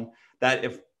own that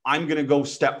if I'm going to go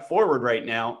step forward right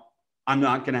now, I'm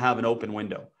not going to have an open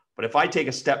window. But if I take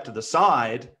a step to the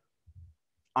side,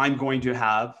 I'm going to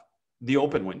have the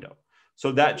open window.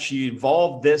 So that she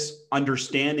evolved this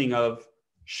understanding of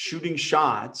shooting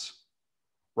shots,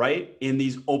 right, in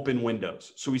these open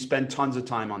windows. So we spend tons of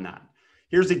time on that.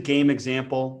 Here's a game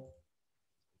example.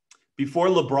 Before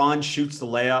LeBron shoots the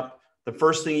layup, the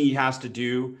first thing he has to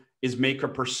do is make a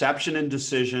perception and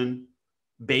decision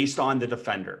based on the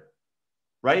defender,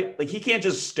 right? Like he can't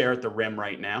just stare at the rim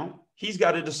right now. He's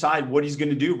got to decide what he's going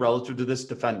to do relative to this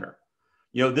defender.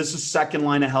 You know, this is second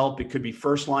line of help. It could be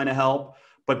first line of help.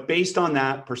 But based on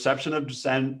that, perception of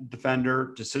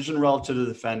defender, decision relative to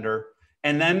the defender,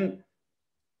 and then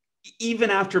even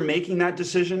after making that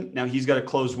decision, now he's got a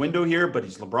closed window here, but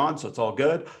he's LeBron, so it's all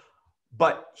good.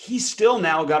 But he's still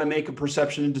now got to make a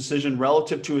perception and decision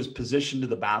relative to his position to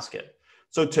the basket.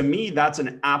 So to me, that's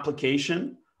an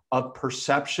application of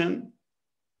perception,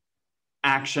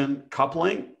 action,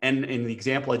 coupling, and in the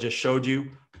example I just showed you,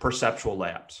 perceptual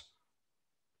layups.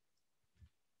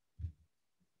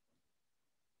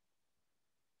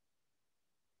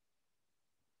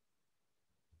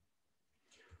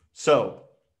 So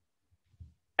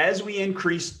as we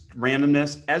increase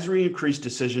randomness, as we increase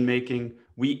decision-making,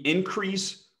 we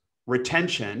increase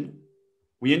retention.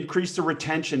 We increase the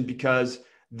retention because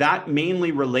that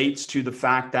mainly relates to the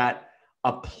fact that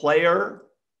a player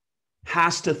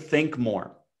has to think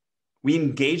more. We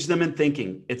engage them in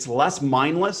thinking. It's less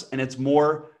mindless and it's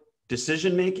more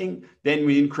decision-making, then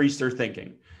we increase their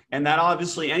thinking. And that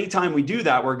obviously, anytime we do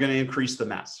that, we're going to increase the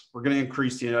mess. We're going to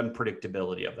increase the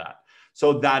unpredictability of that.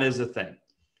 So that is a thing.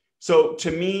 So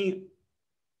to me,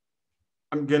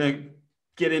 I'm going to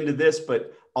get into this,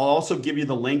 but I'll also give you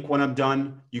the link when I'm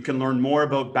done. You can learn more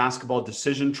about basketball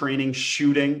decision training,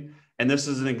 shooting, and this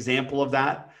is an example of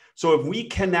that. So if we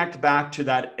connect back to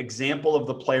that example of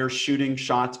the player shooting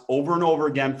shots over and over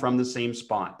again from the same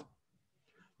spot,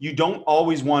 you don't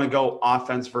always want to go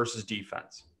offense versus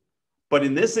defense. But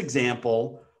in this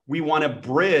example, we want to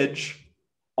bridge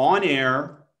on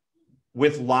air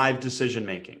with live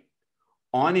decision-making.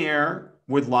 On air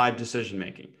with live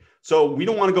decision-making. So we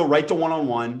don't want to go right to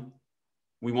one-on-one.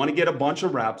 We want to get a bunch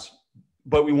of reps,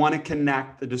 but we want to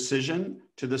connect the decision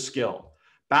to the skill.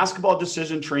 Basketball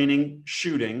decision training,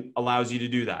 shooting allows you to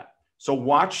do that. So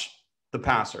watch the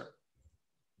passer.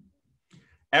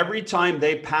 Every time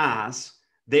they pass,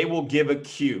 they will give a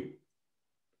cue.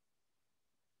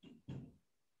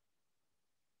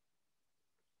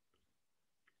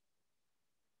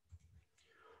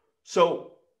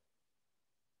 So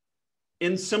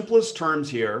in simplest terms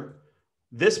here,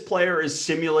 this player is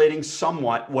simulating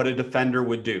somewhat what a defender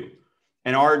would do.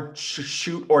 And our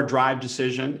shoot or drive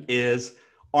decision is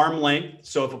arm length.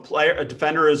 So if a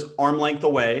defender is arm length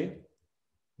away,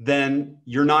 then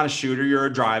you're not a shooter, you're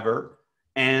a driver.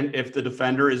 And if the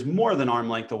defender is more than arm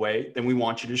length away, then we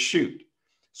want you to shoot.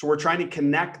 So we're trying to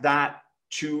connect that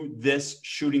to this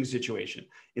shooting situation.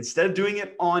 Instead of doing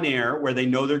it on air where they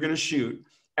know they're going to shoot,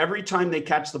 every time they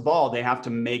catch the ball, they have to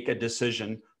make a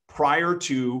decision prior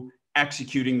to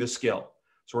executing the skill.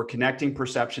 So we're connecting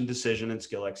perception, decision, and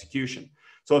skill execution.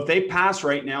 So if they pass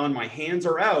right now and my hands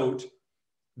are out,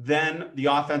 then the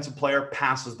offensive player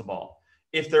passes the ball.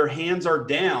 If their hands are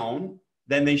down,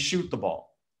 then they shoot the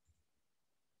ball.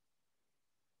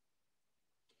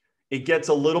 It gets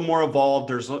a little more evolved.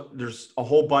 There's a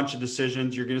whole bunch of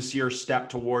decisions. You're going to see her step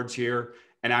towards here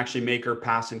and actually make her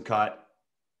pass and cut.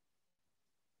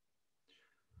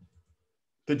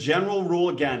 The general rule,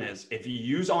 again, is if you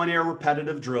use on-air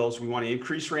repetitive drills, we want to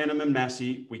increase random and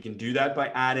messy. We can do that by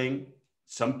adding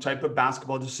some type of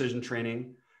basketball decision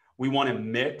training. We want to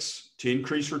mix to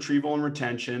increase retrieval and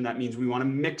retention. That means we want to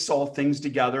mix all things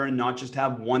together and not just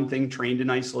have one thing trained in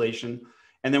isolation.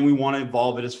 And then we want to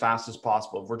evolve it as fast as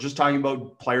possible. If we're just talking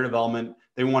about player development,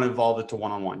 they want to evolve it to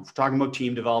one-on-one. If we're talking about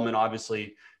team development,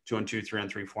 obviously 2-on-2,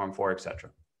 3-on-3, 4-on-4, etc.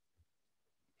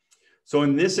 So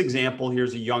in this example,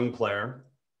 here's a young player.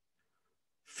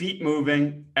 Feet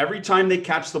moving. Every time they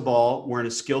catch the ball, we're in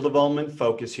a skill development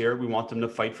focus here. We want them to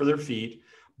fight for their feet.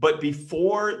 But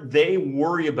before they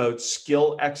worry about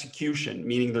skill execution,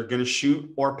 meaning they're going to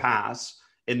shoot or pass,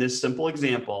 in this simple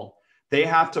example, they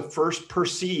have to first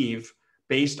perceive,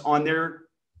 based on their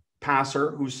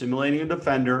passer who's simulating a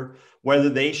defender, whether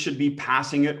they should be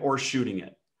passing it or shooting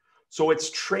it. So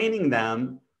it's training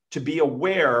them to be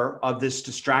aware of this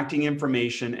distracting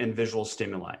information and visual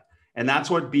stimuli. And that's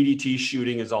what BDT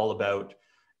shooting is all about.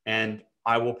 And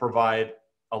I will provide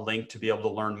a link to be able to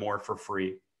learn more for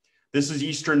free. This is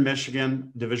Eastern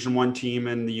Michigan, Division I team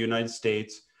in the United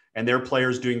States, and their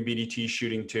players doing BDT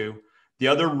shooting too. The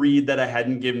other read that I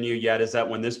hadn't given you yet is that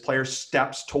when this player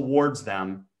steps towards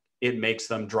them, it makes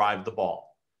them drive the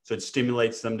ball. So it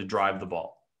stimulates them to drive the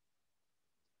ball.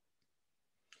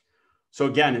 So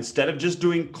again, instead of just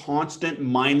doing constant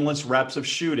mindless reps of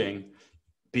shooting,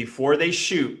 before they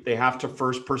shoot, they have to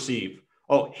first perceive,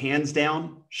 oh, hands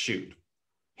down, shoot.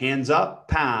 Hands up,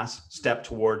 pass, step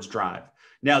towards, drive.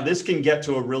 Now, this can get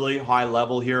to a really high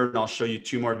level here, and I'll show you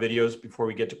 2 more videos before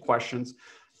we get to questions.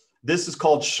 This is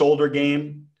called shoulder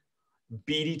game.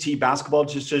 BDT, basketball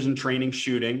decision training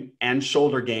shooting, and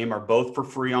shoulder game are both for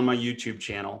free on my YouTube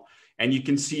channel. And you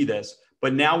can see this,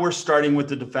 but now we're starting with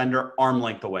the defender arm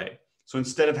length away. So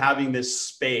instead of having this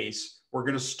space, we're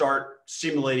going to start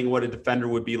simulating what a defender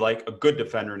would be like. A good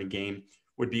defender in a game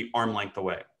would be arm length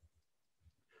away.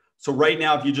 So right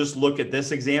now, if you just look at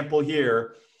this example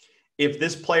here, if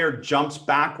this player jumps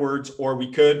backwards, or we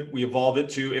evolve it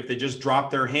to, if they just drop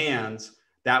their hands,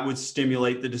 that would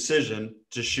stimulate the decision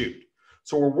to shoot.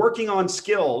 So we're working on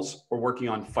skills. We're working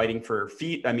on fighting for your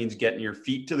feet. That means getting your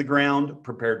feet to the ground,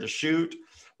 prepared to shoot.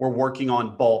 We're working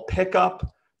on ball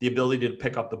pickup, the ability to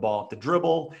pick up the ball at the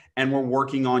dribble, and we're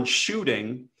working on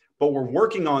shooting, but we're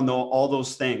working on all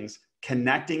those things,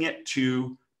 connecting it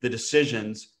to the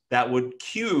decisions that would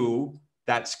cue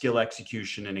that skill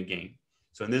execution in a game.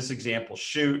 So in this example,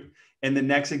 shoot. In the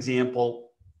next example,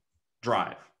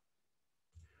 drive.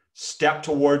 Step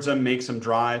towards them, makes them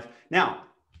drive. Now,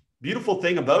 beautiful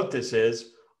thing about this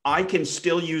is I can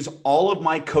still use all of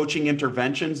my coaching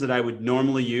interventions that I would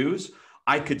normally use.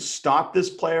 I could stop this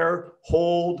player,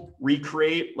 hold,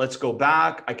 recreate, let's go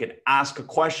back. I could ask a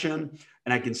question,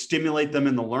 and I can stimulate them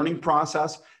in the learning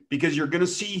process, because you're going to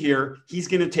see here, he's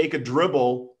going to take a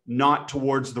dribble not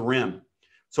towards the rim.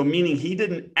 So meaning he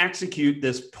didn't execute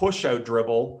this push out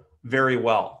dribble very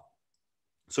well.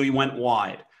 So he went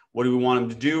wide. What do we want him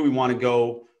to do? We want to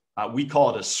go, we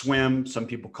call it a swim. Some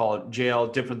people call it jail,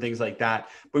 different things like that.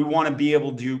 But we want to be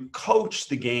able to coach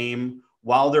the game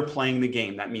while they're playing the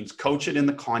game. That means coach it in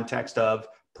the context of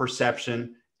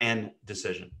perception and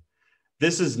decision.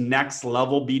 This is next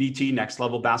level BDT, next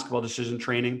level basketball decision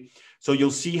training. So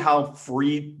you'll see how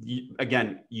free,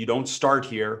 again, you don't start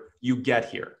here, you get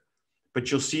here.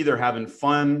 But you'll see they're having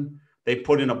fun. They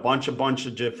put in a bunch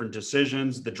of different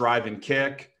decisions, the drive and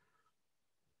kick.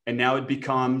 And now it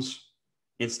becomes,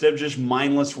 instead of just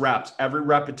mindless reps, every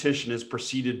repetition is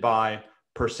preceded by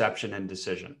perception and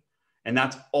decision. And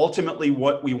that's ultimately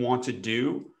what we want to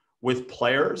do with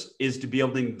players, is to be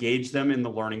able to engage them in the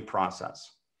learning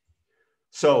process.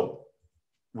 So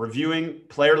reviewing,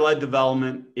 player-led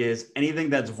development is anything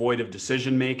that's void of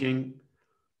decision-making.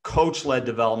 Coach-led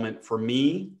development for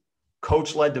me,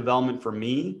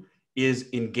 is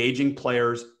engaging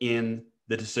players in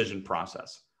the decision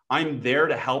process. I'm there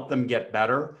to help them get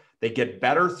better. They get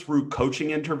better through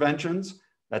coaching interventions.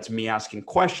 That's me asking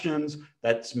questions.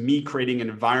 That's me creating an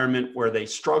environment where they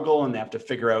struggle and they have to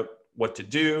figure out what to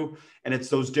do. And it's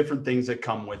those different things that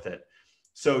come with it.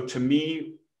 So to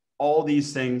me, all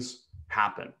these things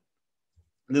happen.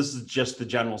 This is just the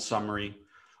general summary.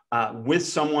 With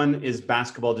someone is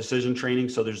basketball decision training.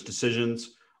 So there's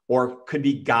decisions, or could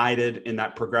be guided in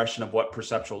that progression of what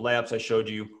perceptual layups I showed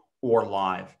you, or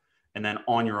live. And then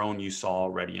on your own, you saw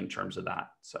already in terms of that.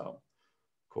 So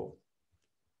cool.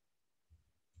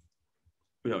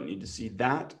 We don't need to see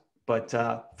that. But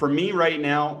for me right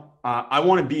now, I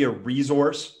want to be a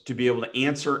resource to be able to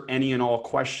answer any and all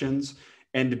questions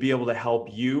and to be able to help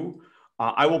you.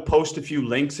 I will post a few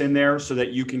links in there so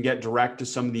that you can get direct to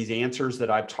some of these answers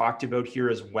that I've talked about here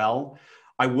as well.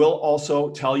 I will also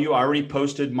tell you, I already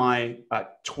posted my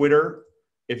Twitter.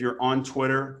 If you're on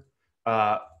Twitter,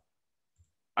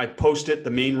 I post it.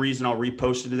 The main reason I'll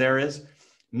repost it there is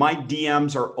my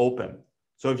DMs are open.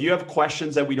 So if you have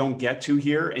questions that we don't get to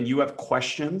here and you have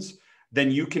questions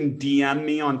then you can DM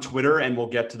me on Twitter and we'll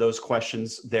get to those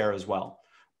questions there as well.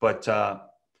 But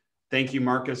thank you,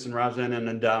 Marcus and Razvan,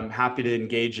 and I'm happy to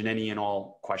engage in any and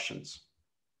all questions.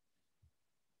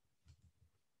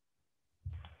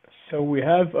 So we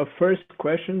have a first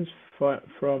question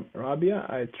from Rabia.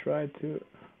 I try to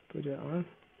put it on.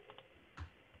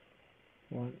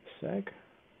 One sec.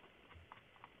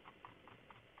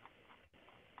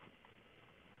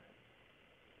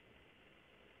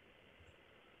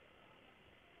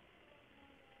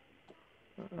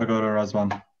 I got it,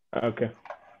 Razvan. Okay.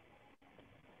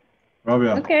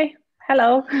 Rabia. Okay.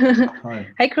 Hello. Hi.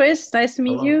 Hi, Chris. Nice to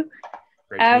meet Hello. you.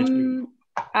 Great to meet you.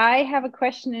 I have a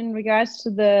question in regards to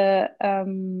the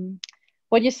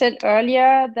what you said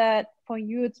earlier, that for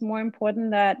you it's more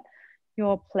important that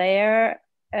your player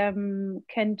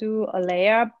can do a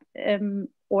layup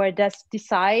or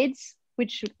decides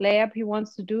which layup he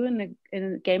wants to do in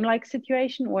a game-like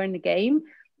situation or in a game,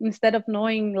 instead of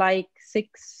knowing like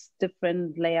 6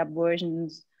 different layup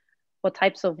versions or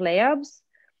types of layups.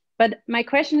 But my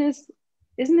question is,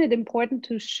 isn't it important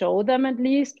to show them at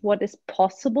least what is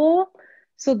possible,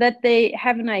 so that they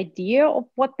have an idea of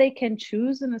what they can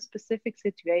choose in a specific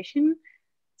situation?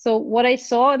 So what I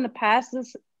saw in the past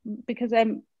is, because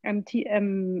I'm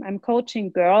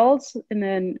coaching girls in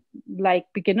a like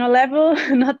beginner level,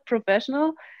 not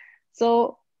professional.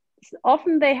 So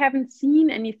often they haven't seen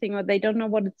anything or they don't know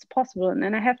what it's possible. And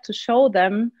then I have to show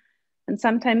them, and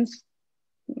sometimes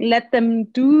let them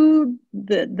do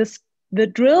the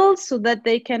drills so that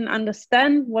they can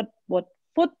understand what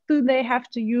foot do they have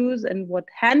to use and what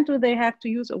hand do they have to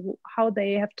use, or how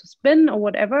they have to spin or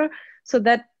whatever, so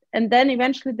that, and then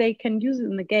eventually they can use it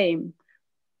in the game.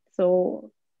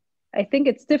 So I think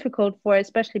it's difficult for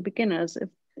especially beginners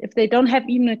if they don't have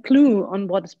even a clue on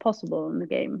what is possible in the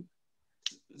game.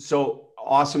 So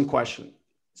awesome question,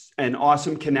 an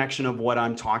awesome connection of what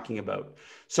I'm talking about.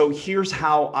 So here's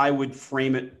how I would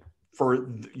frame it for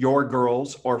your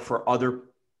girls or for other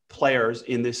players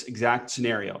in this exact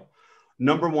scenario.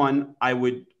 Number one, I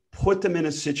would put them in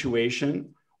a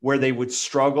situation where they would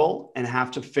struggle and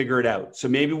have to figure it out. So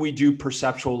maybe we do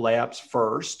perceptual layups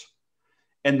first.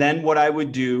 And then what I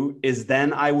would do is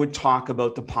then I would talk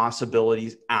about the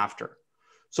possibilities after.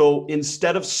 So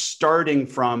instead of starting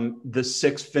from the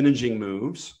 6 finishing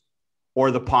moves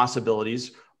or the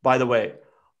possibilities, by the way,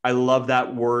 I love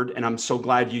that word and I'm so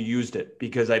glad you used it,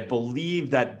 because I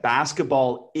believe that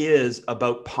basketball is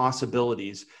about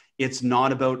possibilities. It's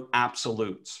not about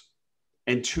absolutes.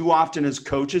 And too often as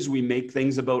coaches, we make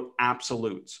things about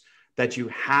absolutes, that you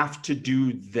have to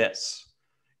do this.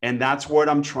 And that's what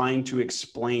I'm trying to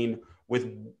explain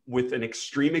with an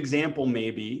extreme example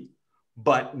maybe,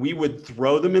 but we would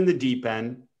throw them in the deep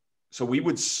end. So we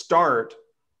would start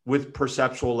with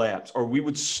perceptual layups, or we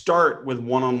would start with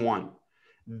one-on-one.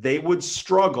 They would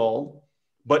struggle,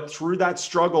 but through that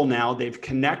struggle now, they've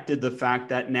connected the fact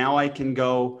that now I can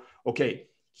go, okay,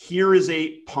 here is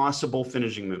a possible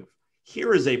finishing move.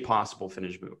 Here is a possible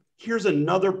finish move. Here's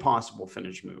another possible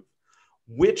finish move.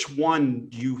 Which one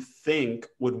do you think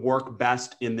would work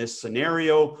best in this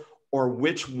scenario, or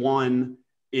which one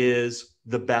is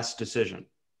the best decision?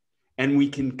 And we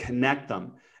can connect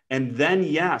them. And then,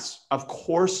 yes, of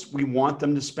course, we want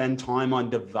them to spend time on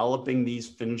developing these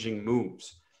finishing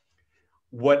moves.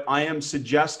 What I am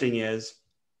suggesting is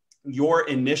your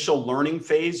initial learning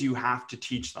phase, you have to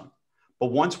teach them.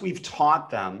 But once we've taught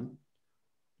them,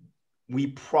 we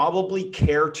probably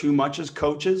care too much as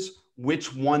coaches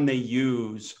which one they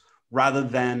use rather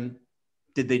than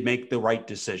did they make the right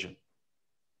decision.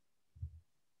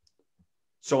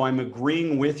 So I'm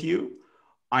agreeing with you.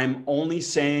 I'm only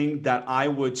saying that I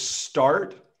would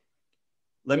start.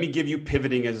 Let me give you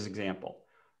pivoting as an example.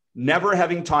 Never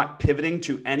having taught pivoting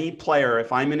to any player,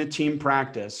 if I'm in a team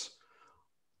practice,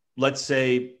 let's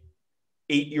say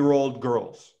 8-year-old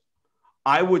girls,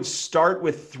 I would start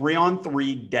with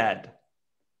 3-on-3 dead.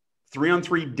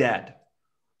 3-on-3 dead.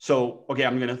 So, okay,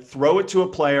 I'm going to throw it to a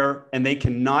player and they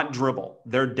cannot dribble.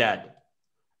 They're dead.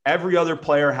 Every other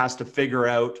player has to figure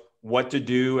out what to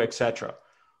do, etc.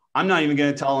 I'm not even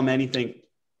going to tell them anything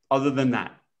other than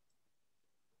that.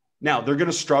 Now, they're going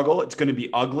to struggle. It's going to be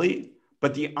ugly.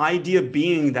 But the idea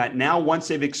being that now once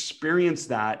they've experienced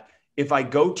that, if I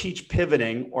go teach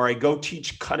pivoting or I go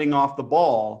teach cutting off the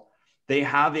ball, they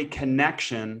have a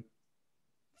connection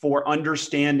for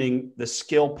understanding the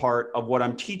skill part of what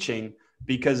I'm teaching,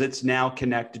 because it's now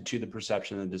connected to the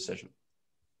perception and the decision.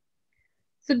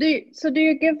 So do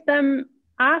you give them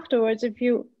afterwards, if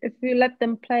you let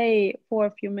them play for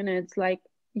a few minutes, like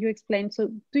you explained,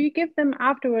 so do you give them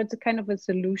afterwards a kind of a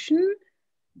solution?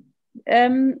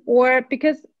 Or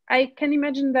because I can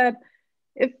imagine that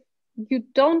you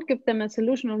don't give them a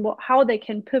solution on how they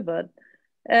can pivot,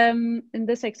 in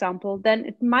this example, then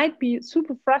it might be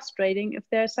super frustrating if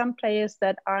there are some players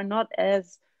that are not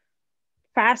as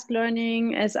fast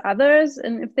learning as others,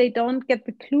 and if they don't get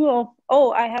the clue of,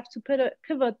 oh, I have to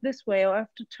pivot this way, or I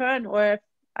have to turn, or if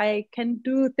I can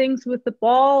do things with the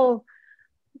ball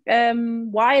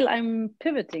while I'm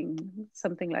pivoting,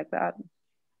 something like that.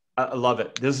 I love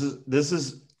it. This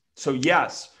is so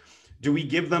yes. Do we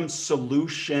give them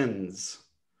solutions?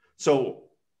 So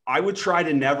I would try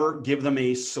to never give them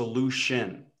a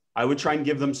solution. I would try and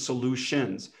give them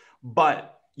solutions.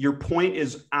 But your point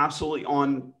is absolutely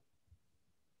on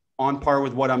par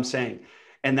with what I'm saying.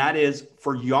 And that is,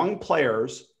 for young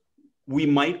players, we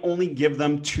might only give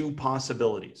them two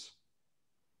possibilities.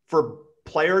 For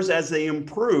players, as they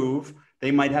improve, they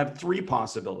might have three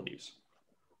possibilities.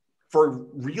 For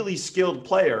really skilled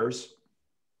players,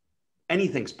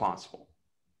 anything's possible.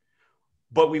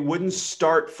 But we wouldn't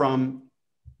start from,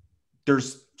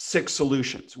 there's 6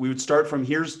 solutions. We would start from,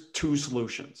 here's 2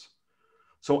 solutions.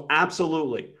 So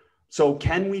absolutely. So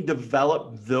can we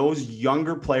develop those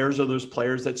younger players, or those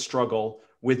players that struggle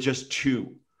with just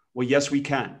 2? Well, yes, we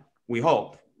can. We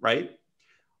hope, right?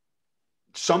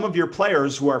 Some of your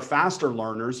players who are faster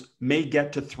learners may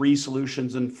get to 3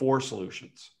 solutions and 4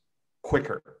 solutions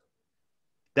quicker.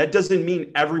 That doesn't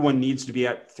mean everyone needs to be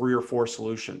at 3 or 4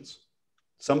 solutions.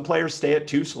 Some players stay at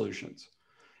 2 solutions.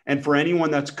 And for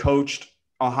anyone that's coached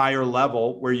a higher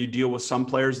level where you deal with some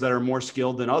players that are more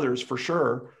skilled than others, for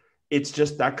sure, it's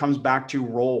just that comes back to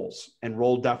roles and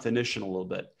role definition a little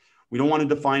bit. We don't want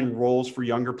to define roles for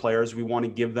younger players. We want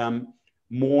to give them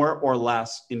more or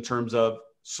less in terms of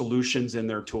solutions in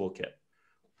their toolkit.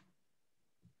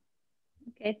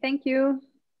 Okay, thank you.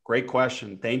 Great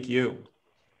question. Thank you.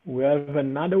 We have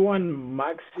another one,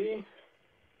 Maxi.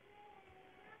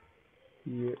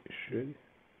 You should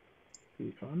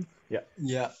be on. Yeah.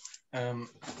 Yeah.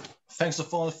 Thanks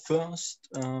of all first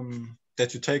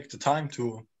that you take the time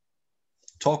to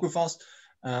talk with us.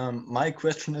 My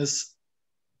question is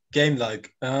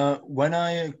game-like. When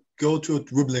I go to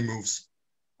dribbling moves,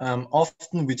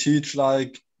 often we teach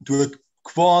like do a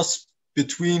cross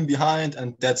between, behind,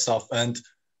 and that stuff, and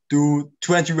do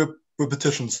 20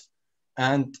 repetitions.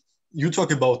 And you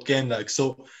talk about game-like.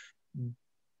 So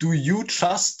do you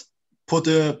just put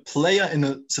a player in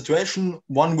a situation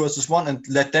 1 versus 1 and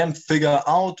let them figure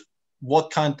out what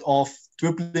kind of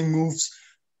dribbling moves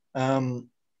do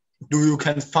you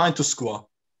can find to score?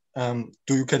 Do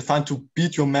you can find to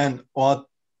beat your man? Or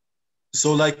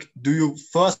so like, do you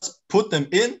first put them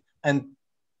in and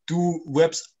do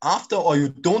reps after, or you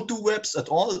don't do reps at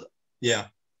all? Yeah.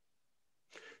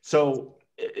 So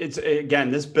it's, again,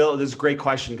 this is a great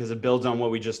question because it builds on what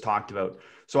we just talked about.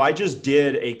 So I just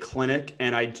did a clinic,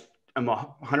 and I'm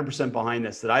 100% behind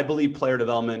this, that I believe player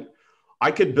development,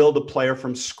 I could build a player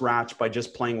from scratch by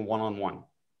just playing one-on-one.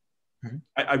 Mm-hmm.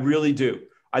 I really do.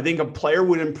 I think a player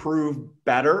would improve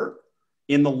better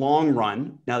in the long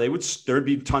run. Now there'd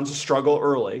be tons of struggle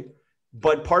early,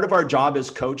 but part of our job as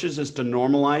coaches is to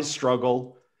normalize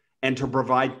struggle and to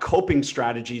provide coping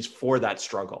strategies for that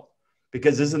struggle.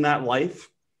 Because isn't that life?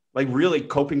 Like, really,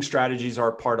 coping strategies are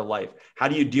a part of life. How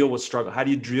do you deal with struggle? How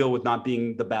do you deal with not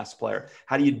being the best player?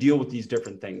 How do you deal with these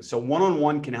different things? So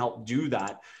one-on-one can help do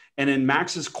that. And in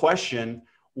Max's question,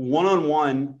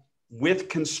 one-on-one with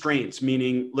constraints,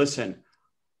 meaning, listen,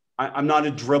 I'm not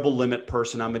a dribble limit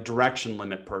person. I'm a direction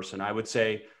limit person. I would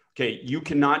say, okay, you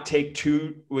cannot take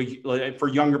 2, for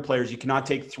younger players, you cannot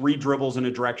take 3 dribbles in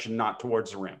a direction not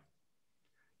towards the rim.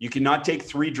 You cannot take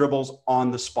 3 dribbles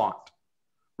on the spot.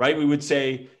 Right? We would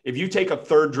say, if you take a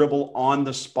 3rd dribble on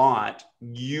the spot,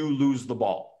 you lose the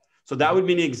ball. So that would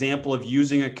be an example of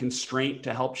using a constraint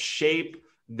to help shape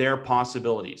their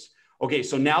possibilities. Okay,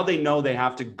 so now they know they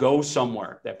have to go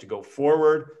somewhere. They have to go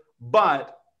forward,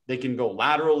 but they can go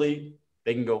laterally,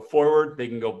 they can go forward, they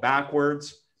can go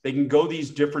backwards, they can go these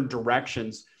different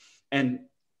directions. And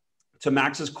to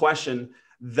Max's question,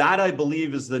 that I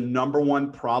believe is the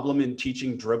 #1 problem in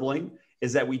teaching dribbling,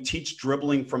 is that we teach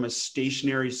dribbling from a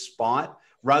stationary spot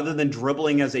rather than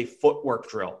dribbling as a footwork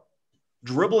drill.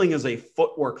 Dribbling is a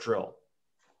footwork drill.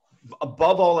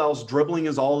 Above all else, dribbling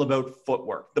is all about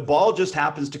footwork. The ball just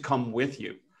happens to come with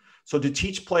you. So to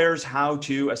teach players how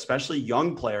to, especially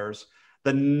young players,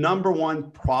 the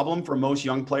 #1 problem for most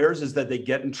young players is that they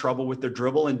get in trouble with their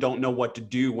dribble and don't know what to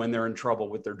do when they're in trouble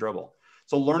with their dribble.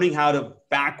 So learning how to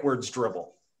backwards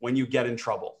dribble when you get in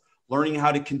trouble, learning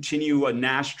how to continue a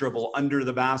Nash dribble under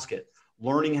the basket,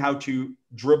 learning how to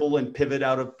dribble and pivot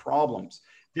out of problems,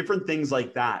 different things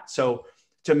like that. So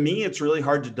to me, it's really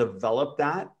hard to develop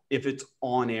that if it's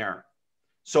on air.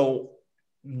 So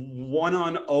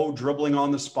 1-on-0 dribbling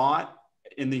on the spot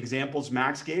in the examples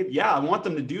Max gave. Yeah, I want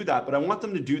them to do that, but I want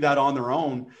them to do that on their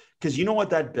own, because you know what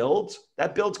that builds?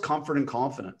 That builds comfort and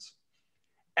confidence.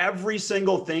 Every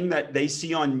single thing that they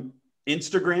see on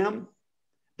Instagram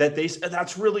that they say,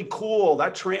 that's really cool.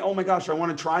 Oh my gosh, I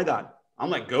want to try that. I'm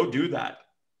like, go do that.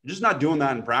 You're just not doing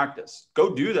that in practice.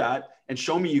 Go do that and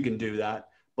show me you can do that.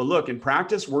 But look, in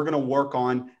practice, we're going to work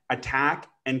on attack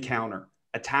and counter,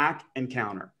 attack and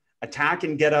counter, attack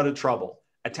and get out of trouble,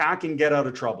 attack and get out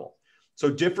of trouble. So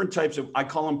different types of, I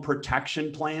call them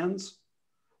protection plans.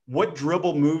 What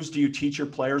dribble moves do you teach your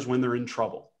players when they're in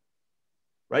trouble?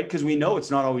 Right? Because we know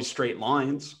it's not always straight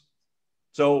lines.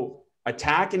 So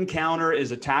attack and counter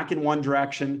is attack in one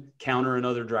direction, counter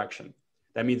another direction.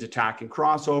 That means attack and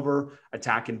crossover,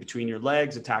 attack in between your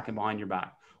legs, attack and behind your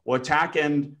back. Well, attack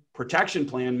and protection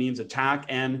plan means attack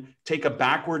and take a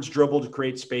backwards dribble to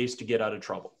create space to get out of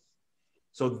trouble.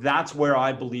 So that's where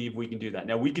I believe we can do that.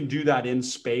 Now, we can do that in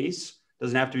space.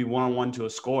 Doesn't have to be one-on-one to a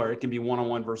score. It can be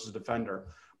one-on-one versus defender.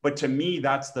 But to me,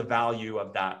 that's the value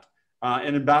of that.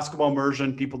 And in basketball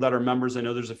immersion, people that are members, I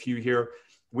know there's a few here,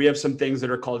 we have some things that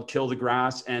are called kill the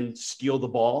grass and steal the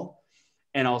ball.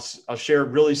 And I'll share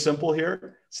really simple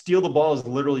here. Steal the ball is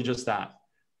literally just that.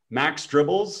 Max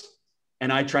dribbles,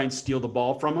 and I try and steal the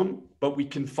ball from him, but we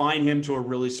confine him to a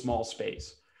really small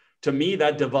space. To me,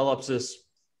 that develops this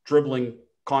dribbling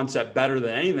concept better than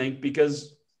anything,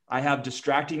 because I have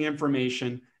distracting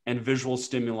information and visual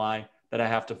stimuli that I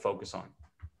have to focus on.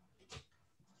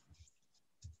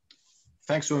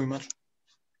 Thanks very much.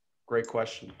 Great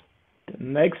question. The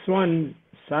next one,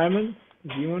 Simon.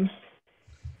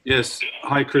 Yes.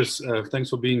 Hi, Chris. Thanks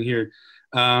for being here.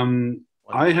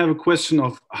 I have a question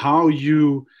of how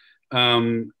you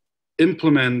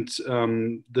implement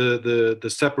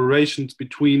the separations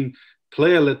between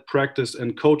player-led practice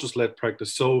and coaches-led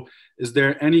practice. So is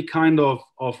there any kind of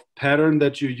pattern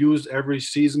that you use every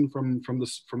season from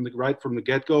the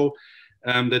get-go,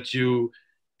 that you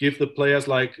give the players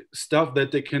like stuff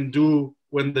that they can do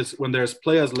when there's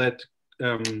players-led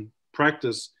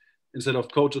practice instead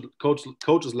of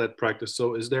coaches-led practice?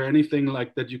 So is there anything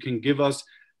like that you can give us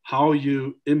how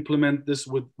you implement this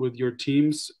with your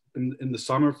teams in the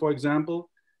summer, for example,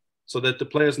 so that the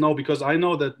players know? Because I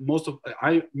know that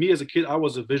me as a kid, I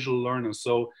was a visual learner.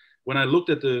 So when I looked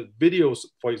at the videos,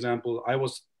 for example, I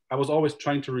was always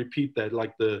trying to repeat that,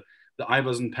 like the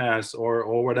Iverson pass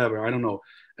or whatever, I don't know.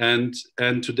 And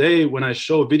today when I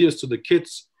show videos to the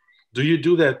kids, do you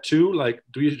do that too? Like,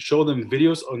 do you show them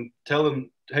videos and tell them,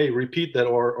 hey, repeat that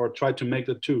or try to make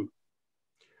that too?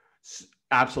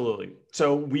 Absolutely.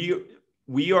 So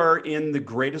we are in the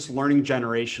greatest learning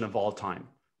generation of all time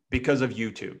because of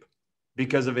YouTube,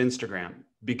 because of Instagram,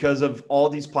 because of all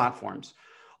these platforms.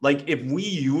 Like, if we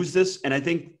use this, and I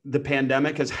think the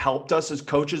pandemic has helped us as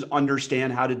coaches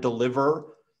understand how to deliver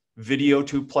video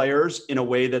to players in a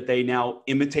way that they now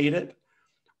imitate it.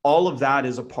 All of that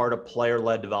is a part of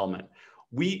player-led development.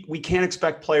 We can't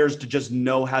expect players to just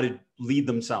know how to lead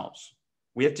themselves.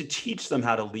 We have to teach them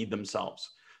how to lead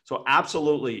themselves. So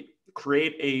absolutely,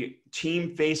 create a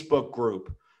team Facebook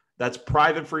group that's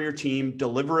private for your team,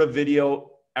 deliver a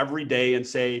video every day and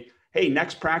say, hey,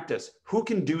 next practice, who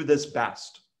can do this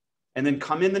best? And then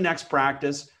come in the next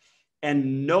practice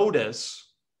and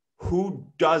notice who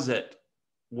does it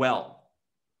well.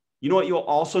 You know what you'll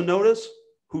also notice?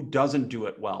 Who doesn't do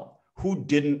it well, who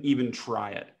didn't even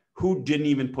try it, who didn't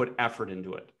even put effort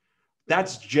into it.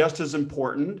 That's just as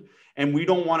important. And we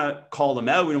don't want to call them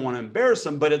out. We don't want to embarrass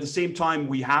them. But at the same time,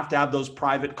 we have to have those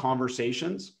private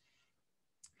conversations.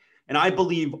 And I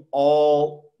believe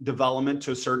all development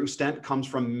to a certain extent comes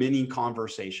from mini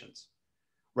conversations,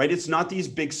 right? It's not these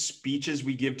big speeches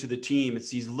we give to the team. It's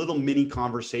these little mini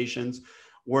conversations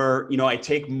where, I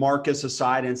take Marcus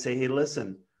aside and say, hey,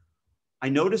 listen, I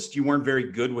noticed you weren't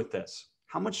very good with this.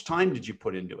 How much time did you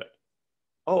put into it?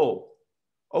 Oh,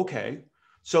 okay.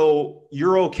 So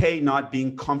you're okay not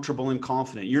being comfortable and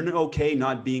confident. You're okay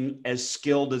not being as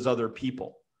skilled as other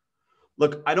people.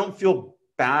 Look, I don't feel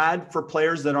bad for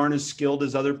players that aren't as skilled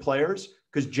as other players,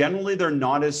 because generally they're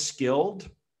not as skilled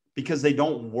because they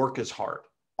don't work as hard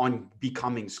on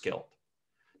becoming skilled.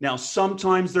 Now,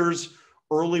 sometimes there's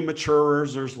early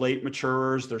maturers, there's late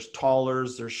maturers, there's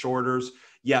tallers, there's shorters.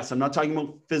 Yes, I'm not talking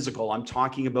about physical. I'm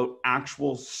talking about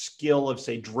actual skill of,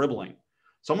 say, dribbling.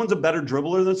 Someone's a better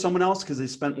dribbler than someone else because they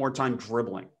spent more time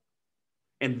dribbling.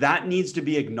 And that needs to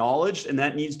be acknowledged, and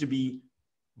that needs to be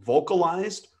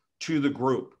vocalized to the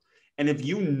group. And if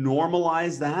you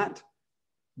normalize that,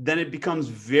 then it becomes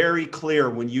very clear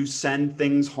when you send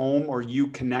things home or you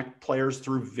connect players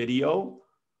through video,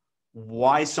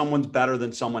 why someone's better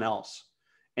than someone else.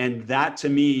 And that, to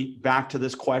me, back to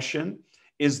this question,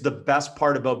 is the best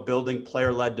part about building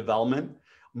player-led development.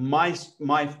 My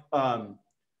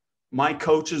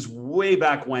coaches way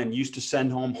back when used to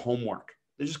send home homework.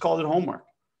 They just called it homework.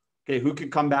 Okay, who can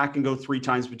come back and go 3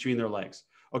 times between their legs?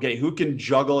 Okay, who can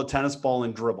juggle a tennis ball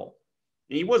and dribble?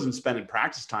 And he wasn't spending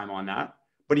practice time on that,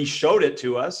 but he showed it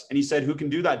to us and he said, who can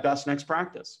do that best next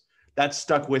practice? That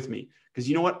stuck with me because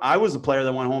you know what? I was the player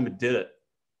that went home and did it.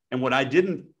 And what I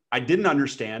didn't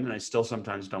understand, and I still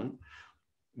sometimes don't,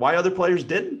 why other players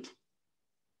didn't.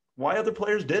 Why other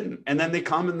players didn't. And then they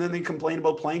come and then they complain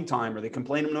about playing time or they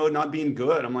complain about not being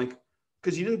good. I'm like,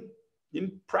 because you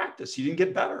didn't practice, you didn't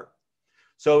get better.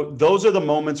 So those are the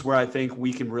moments where I think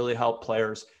we can really help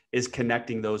players is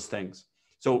connecting those things.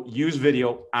 So use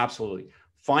video, absolutely.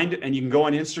 Find it, and you can go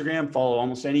on Instagram, follow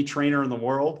almost any trainer in the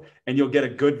world, and you'll get a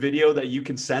good video that you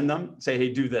can send them, say,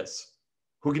 hey, do this.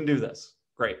 Who can do this?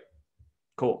 Great,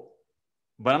 cool.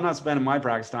 But I'm not spending my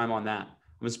practice time on that.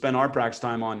 I'm gonna spend our practice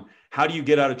time on how do you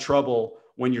get out of trouble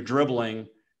when you're dribbling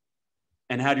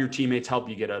and how do your teammates help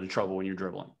you get out of trouble when you're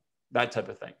dribbling? That type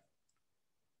of thing.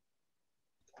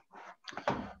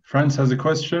 Franz has a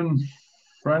question.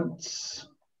 Franz.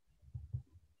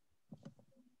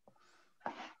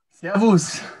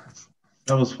 Servus.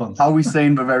 Servus, Franz. How we say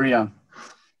in Bavaria.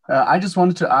 I just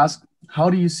wanted to ask, how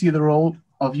do you see the role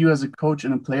of you as a coach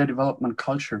in a player development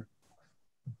culture?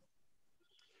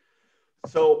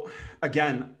 So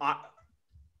again,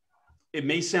 it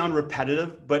may sound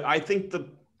repetitive, but I think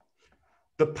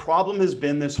the problem has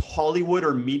been this Hollywood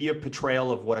or media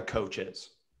portrayal of what a coach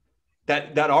is.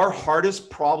 That our hardest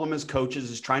problem as coaches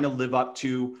is trying to live up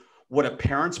to what a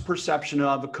parent's perception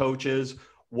of a coach is,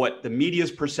 what the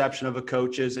media's perception of a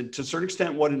coach is, and to a certain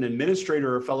extent, what an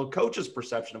administrator or fellow coach's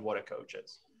perception of what a coach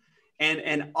is.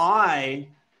 And I,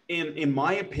 in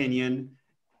my opinion,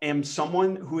 am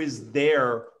someone who is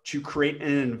there to create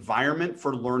an environment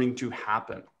for learning to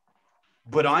happen.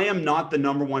 But I am not the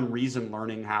number one reason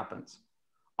learning happens.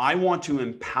 I want to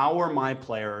empower my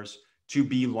players to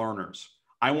be learners.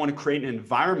 I want to create an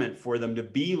environment for them to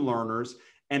be learners.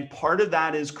 And part of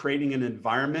that is creating an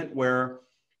environment where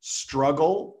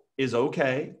struggle is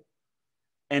okay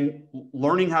and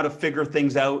learning how to figure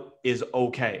things out is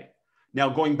okay. Now,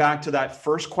 going back to that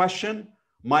first question,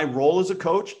 my role as a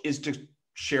coach is to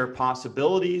share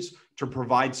possibilities, to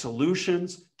provide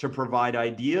solutions, to provide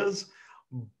ideas.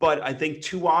 But I think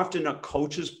too often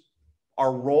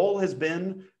our role has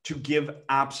been to give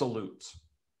absolutes.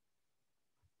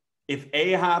 If A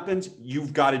happens,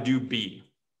 you've got to do B,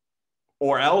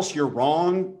 or else you're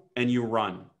wrong and you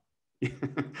run.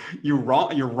 You're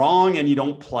wrong and you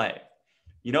don't play.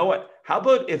 You know what? How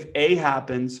about if A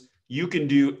happens, you can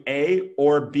do A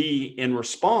or B in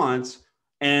response.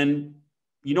 And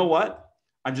you know what?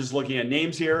 I'm just looking at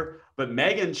names here, but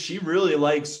Megan, she really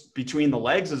likes between the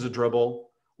legs as a dribble,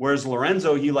 whereas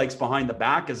Lorenzo, he likes behind the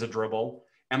back as a dribble.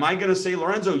 Am I going to say,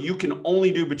 Lorenzo, you can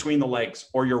only do between the legs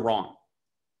or you're wrong?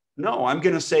 No, I'm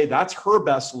going to say that's her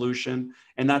best solution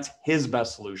and that's his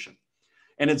best solution.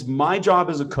 And it's my job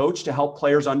as a coach to help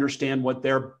players understand what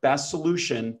their best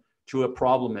solution to a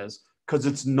problem is, because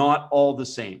it's not all the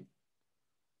same,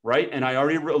 right? And I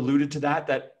already alluded to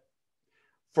that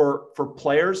for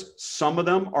players, some of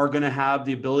them are going to have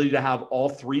the ability to have all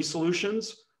 3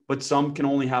 solutions, but some can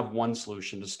only have 1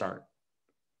 solution to start.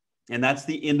 And that's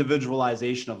the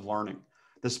individualization of learning,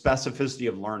 the specificity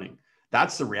of learning.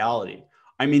 That's the reality.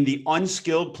 I mean, the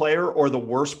unskilled player or the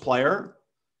worst player,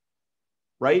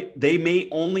 right? They may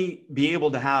only be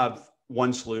able to have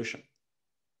 1 solution,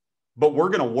 but we're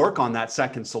going to work on that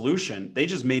second solution. They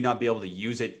just may not be able to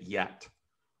use it yet,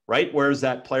 right? Whereas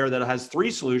that player that has 3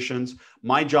 solutions,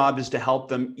 my job is to help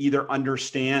them either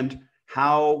understand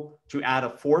how to add a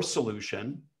 4th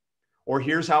solution, or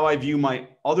here's how I view my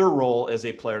other role as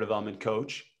a player development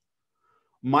coach.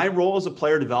 My role as a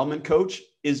player development coach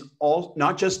is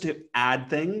not just to add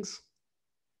things,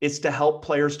 it's to help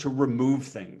players to remove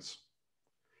things.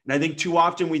 And I think too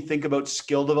often we think about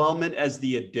skill development as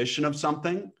the addition of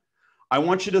something. I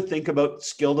want you to think about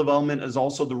skill development as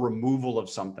also the removal of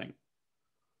something.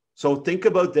 So think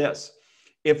about this.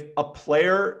 If a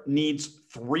player needs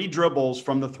 3 dribbles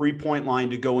from the 3-point line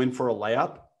to go in for a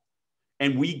layup,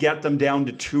 and we get them down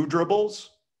to 2 dribbles,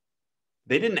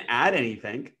 they didn't add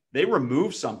anything. They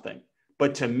removed something.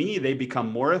 But to me, they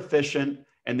become more efficient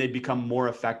and they become more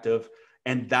effective.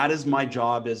 And that is my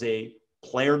job as a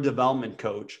player development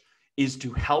coach, is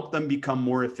to help them become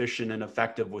more efficient and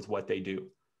effective with what they do.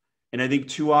 And I think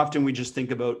too often we just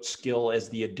think about skill as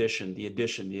the addition, the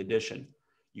addition, the addition.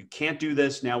 You can't do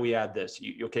this, now we add this.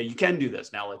 Okay, you can do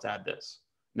this, now let's add this.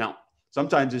 Now,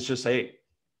 sometimes it's just, hey,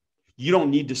 you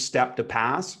don't need to step to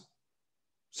pass.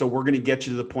 So we're going to get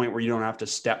you to the point where you don't have to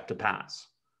step to pass,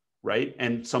 right?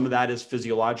 And some of that is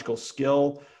physiological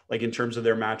skill, like in terms of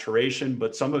their maturation,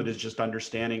 but some of it is just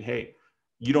understanding, hey,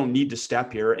 you don't need to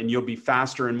step here, and you'll be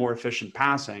faster and more efficient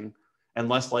passing and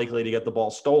less likely to get the ball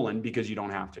stolen because you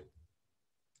don't have to.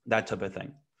 That type of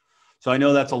thing. So I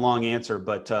know that's a long answer,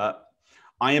 but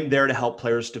I am there to help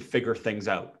players to figure things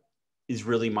out, is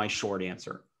really my short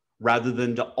answer, rather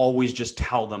than to always just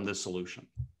tell them the solution.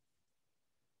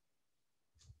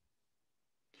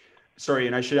 Sorry,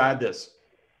 and I should add this.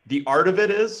 The art of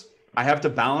it is I have to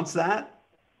balance that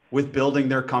with building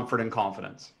their comfort and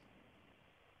confidence,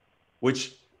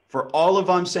 which for all of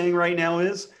I'm saying right now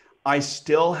is I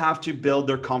still have to build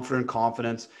their comfort and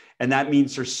confidence. And that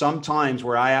means there's some times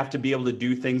where I have to be able to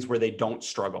do things where they don't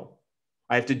struggle.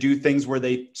 I have to do things where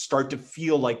they start to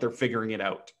feel like they're figuring it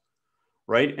out,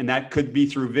 right? And that could be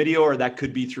through video or that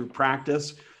could be through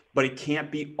practice, but it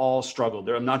can't be all struggle.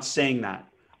 I'm not saying that.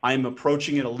 I'm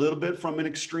approaching it a little bit from an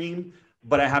extreme,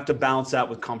 but I have to balance that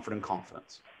with comfort and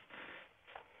confidence.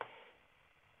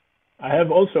 I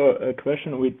have also a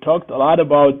question. We talked a lot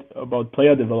about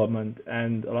player development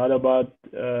and a lot about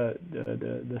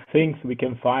the things we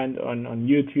can find on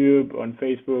YouTube, on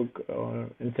Facebook, or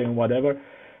Instagram, whatever.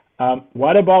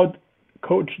 What about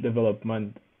coach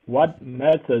development? What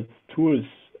methods, tools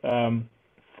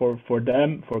for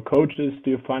them, for coaches,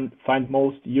 do you find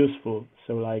most useful?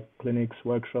 So like clinics,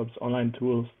 workshops, online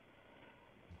tools.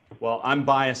 Well, I'm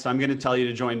biased. I'm going to tell you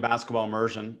to join Basketball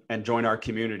Immersion and join our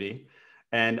community.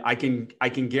 And I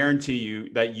can guarantee you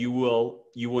that you will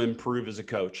improve as a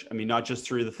coach. I mean, not just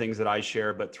through the things that I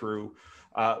share, but through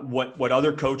what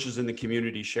other coaches in the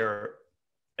community share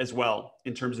as well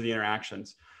in terms of the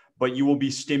interactions. But you will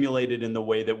be stimulated in the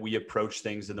way that we approach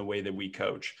things and the way that we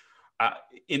coach.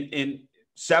 In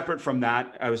separate from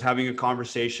that, I was having a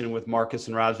conversation with Marcus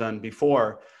and Razvan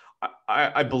before.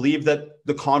 I believe that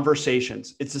the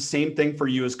conversations, it's the same thing for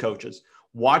you as coaches.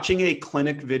 Watching a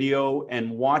clinic video and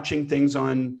watching things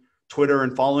on Twitter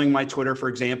and following my Twitter, for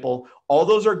example, all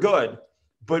those are good.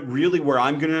 But really where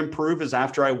I'm going to improve is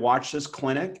after I watch this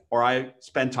clinic or I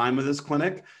spend time with this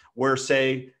clinic where,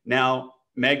 say, now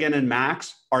Megan and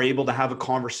Max are able to have a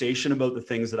conversation about the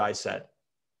things that I said.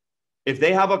 If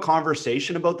they have a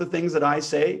conversation about the things that I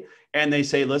say and they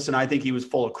say, listen, I think he was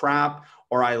full of crap,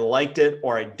 or I liked it,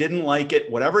 or I didn't like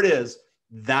it, whatever it is,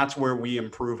 that's where we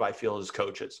improve, I feel, as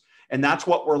coaches. And that's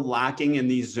what we're lacking in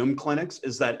these Zoom clinics,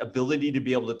 is that ability to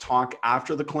be able to talk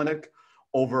after the clinic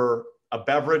over a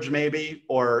beverage maybe,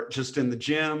 or just in the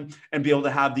gym, and be able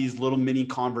to have these little mini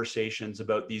conversations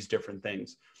about these different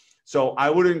things. So I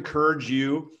would encourage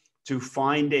you to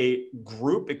find a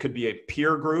group. It could be a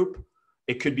peer group.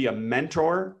 It could be a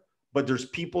mentor, but there's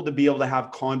people to be able to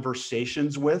have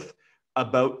conversations with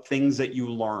about things that you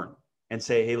learn and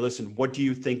say, hey, listen, what do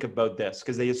you think about this?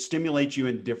 Because they stimulate you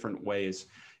in different ways.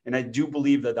 And I do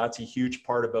believe that that's a huge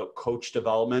part about coach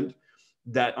development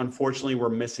that unfortunately we're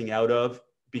missing out of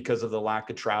because of the lack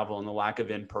of travel and the lack of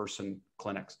in-person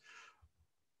clinics.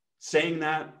 Saying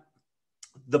that,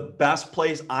 the best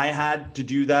place I had to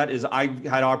do that is I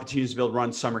had opportunities to be able to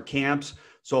run summer camps.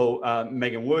 So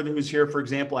Megan Wood, who's here, for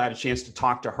example, I had a chance to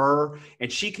talk to her,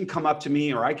 and she can come up to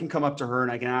me, or I can come up to her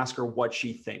and I can ask her what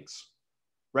she thinks,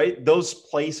 right? Those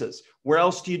places. Where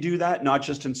else do you do that? Not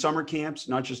just in summer camps,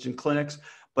 not just in clinics,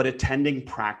 but attending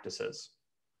practices.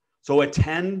 So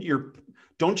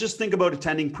don't just think about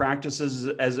attending practices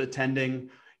as attending,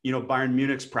 Bayern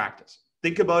Munich's practice.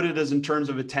 Think about it as in terms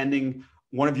of attending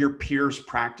one of your peers'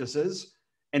 practices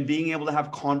and being able to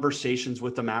have conversations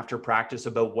with them after practice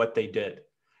about what they did.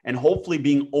 And hopefully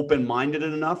being open-minded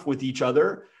enough with each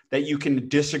other that you can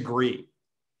disagree.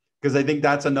 Because I think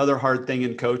that's another hard thing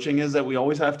in coaching, is that we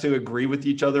always have to agree with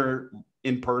each other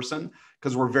in person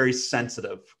because we're very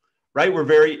sensitive, right? We're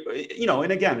very,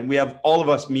 and again, we have all of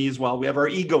us, me as well, we have our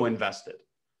ego invested,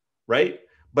 right?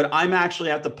 But I'm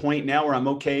actually at the point now where I'm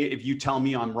okay if you tell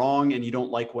me I'm wrong and you don't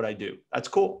like what I do. That's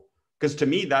cool. Because to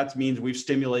me, that means we've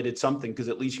stimulated something, because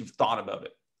at least you've thought about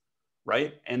it,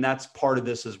 right? And that's part of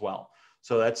this as well.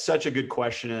 So that's such a good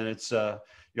question. And it's,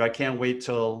 I can't wait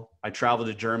till I travel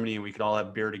to Germany and we could all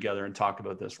have beer together and talk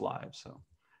about this live. So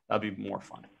that'd be more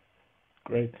fun.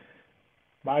 Great.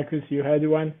 Marcus, you had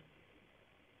one?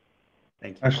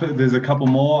 Thank you. Actually, there's a couple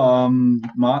more.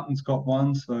 Martin's got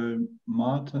one. So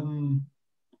Martin,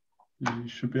 you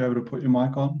should be able to put your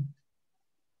mic on.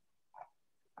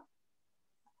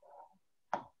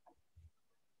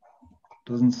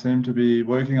 doesn't seem to be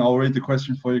working. I'll read the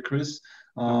question for you, Chris.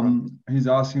 He's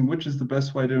asking, which is the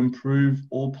best way to improve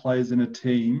all players in a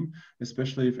team,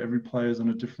 especially if every player is on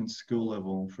a different skill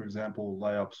level, for example,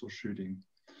 layups or shooting?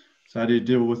 So how do you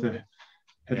deal with a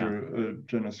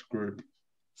heterogeneous group?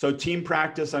 So team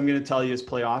practice, I'm going to tell you, is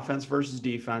play offense versus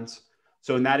defense.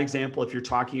 So in that example, if you're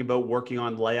talking about working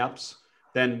on layups,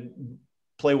 then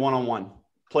play one-on-one.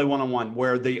 Play one-on-one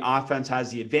where the offense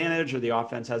has the advantage or the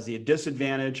offense has the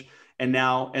disadvantage. And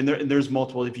there's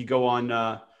multiple. If you go on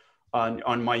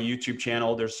my YouTube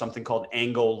channel, there's something called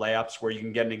angle layups where you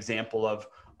can get an example of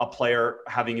a player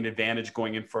having an advantage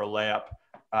going in for a layup,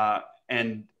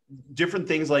 and different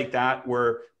things like that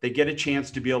where they get a chance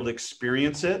to be able to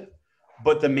experience it.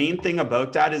 But the main thing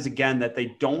about that is, again, that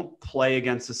they don't play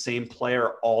against the same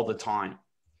player all the time,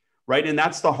 right? And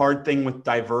that's the hard thing with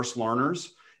diverse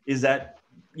learners is that,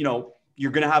 you know,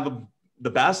 you're going to have the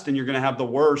best and you're going to have the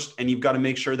worst, and you've got to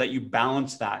make sure that you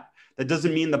balance that. That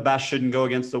doesn't mean the best shouldn't go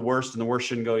against the worst and the worst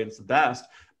shouldn't go against the best,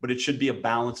 but it should be a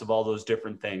balance of all those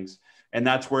different things. And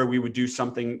that's where we would do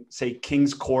something, say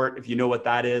King's Court, if you know what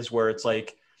that is, where it's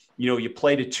like, you know, you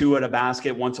play to 2 at a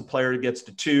basket. Once a player gets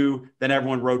to 2, then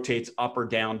everyone rotates up or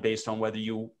down based on whether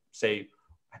you say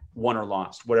won or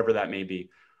lost, whatever that may be.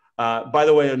 By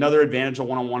the way, another advantage of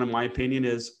one-on-one, in my opinion,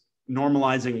 is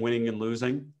normalizing winning and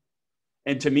losing.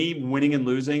 And to me, winning and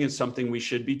losing is something we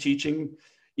should be teaching,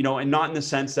 you know, and not in the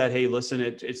sense that, hey, listen,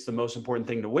 it's the most important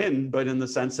thing to win, but in the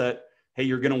sense that, hey,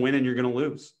 you're going to win and you're going to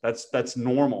lose. That's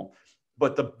normal.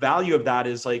 But the value of that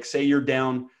is like, say you're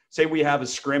down, say we have a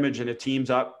scrimmage and a team's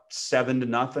up 7-0,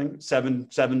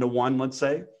 7-1, let's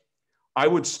say. I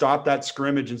would stop that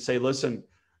scrimmage and say, listen,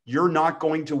 you're not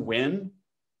going to win,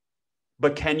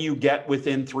 but can you get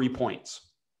within 3 points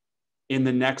in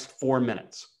the next 4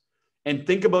 minutes? And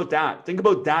think about that. Think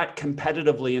about that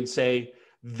competitively and say,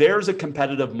 there's a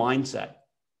competitive mindset.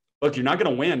 Look, you're not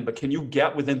going to win, but can you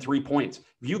get within 3 points?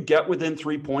 If you get within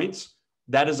 3 points,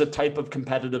 that is a type of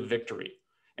competitive victory.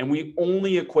 And we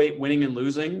only equate winning and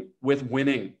losing with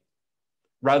winning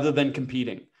rather than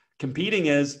competing. Competing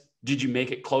is, did you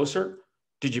make it closer?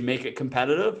 Did you make it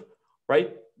competitive?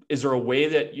 Right? Is there a way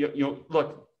that you know,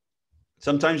 look,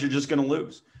 sometimes you're just going to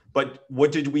lose, but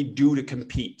what did we do to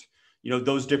compete? You know,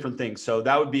 those different things. So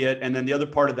that would be it. And then the other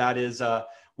part of that is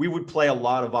we would play a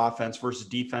lot of offense versus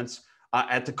defense.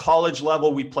 At the college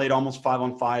level, we played almost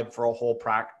 5-on-5 for a whole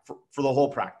for the whole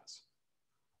practice.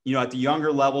 You know, at the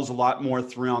younger levels, a lot more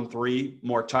 3-on-3,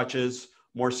 more touches,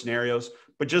 more scenarios,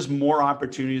 but just more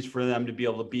opportunities for them to be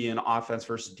able to be in offense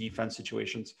versus defense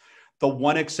situations. The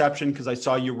one exception, because I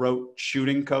saw you wrote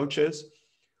shooting coaches,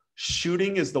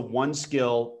 shooting is the one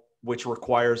skill which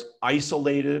requires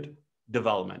isolated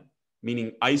development,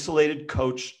 meaning isolated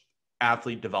coach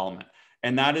athlete development.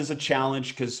 And that is a challenge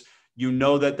because you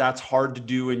know that that's hard to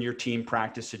do in your team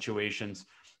practice situations,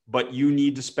 but you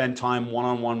need to spend time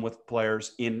one-on-one with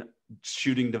players in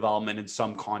shooting development in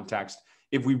some context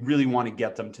if we really want to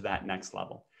get them to that next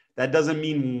level. That doesn't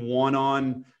mean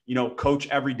one-on, you know, coach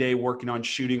every day working on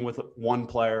shooting with one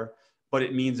player, but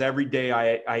it means every day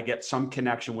I get some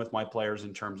connection with my players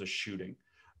in terms of shooting,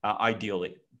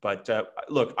 ideally. But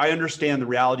look, I understand the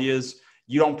reality is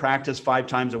you don't practice 5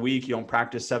 times a week. You don't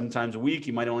practice 7 times a week.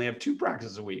 You might only have 2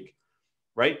 practices a week,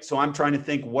 right? So I'm trying to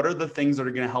think, what are the things that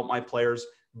are going to help my players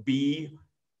be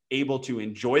able to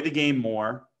enjoy the game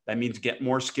more? That means get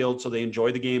more skilled so they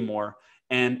enjoy the game more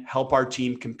and help our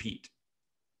team compete.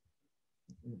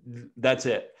 That's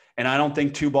it. And I don't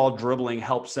think 2-ball dribbling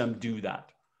helps them do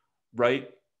that, right?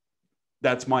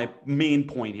 That's my main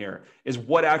point here, is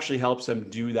what actually helps them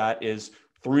do that is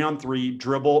 3-on-3,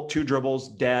 dribble, 2 dribbles,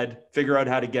 dead, figure out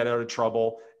how to get out of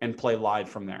trouble and play live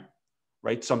from there,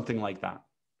 right? Something like that.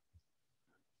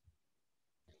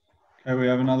 Okay, we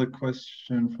have another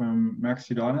question from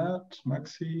Maxi Dynat.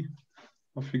 Maxi,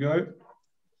 off you go.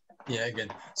 Yeah, again.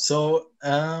 So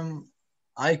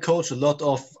I coach a lot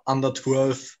of under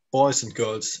 12 boys and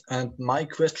girls. And my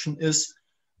question is,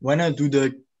 when I do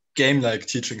the game-like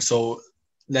teaching, so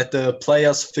let the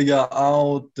players figure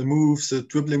out the moves, the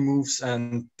dribbling moves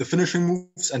and the finishing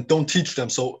moves and don't teach them.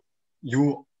 So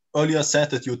you earlier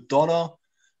said that your daughter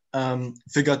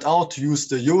figured out to use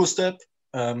the Euro step.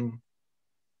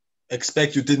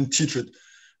 Expect you didn't teach it.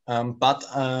 But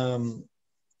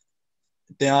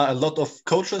there are a lot of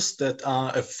coaches that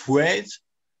are afraid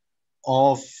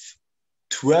of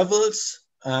travels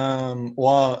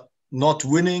or not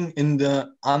winning in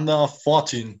the under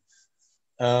 14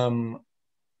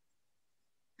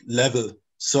 level.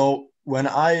 So when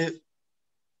I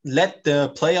let the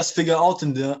players figure out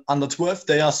in the under 12,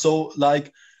 they are so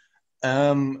like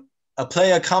a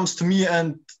player comes to me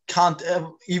and can't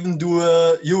even do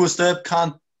a Euro step,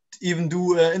 can't even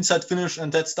do an inside finish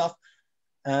and that stuff.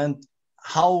 And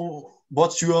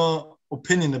what's your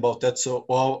opinion about that? So,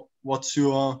 or what's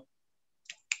your,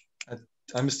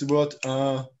 I missed the word.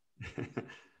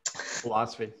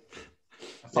 Philosophy.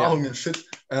 Erfahrung and shit.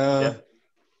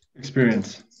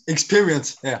 Experience.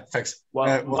 Experience. Yeah, thanks.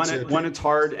 Well, when it's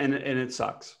hard and it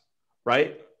sucks,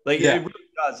 right? Like it really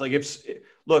does. Like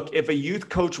if a youth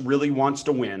coach really wants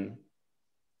to win,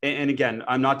 and again,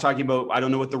 I'm not talking about, I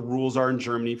don't know what the rules are in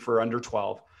Germany for under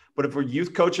 12, but if a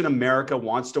youth coach in America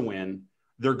wants to win,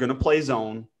 they're going to play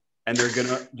zone and they're going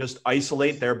to just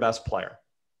isolate their best player,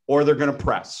 or they're going to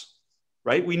press,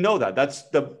 right? We know that.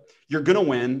 You're going to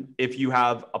win if you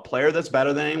have a player that's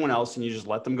better than anyone else and you just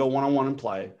let them go one-on-one and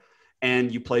play,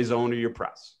 and you play zone or you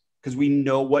press, because we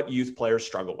know what youth players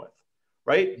struggle with,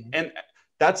 right? Mm-hmm. And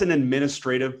that's an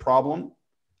administrative problem.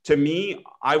 To me,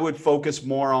 I would focus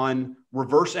more on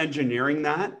reverse engineering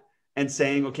that and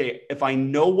saying, okay, if I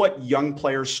know what young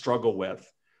players struggle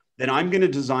with, then I'm going to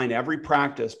design every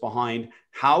practice behind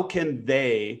how can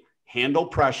they handle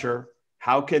pressure,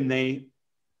 how can they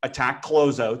attack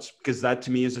closeouts, because that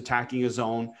to me is attacking a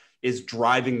zone, is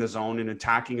driving the zone and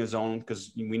attacking a zone,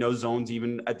 because we know zones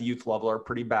even at the youth level are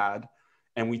pretty bad,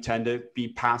 and we tend to be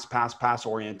pass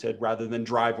oriented rather than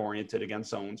drive oriented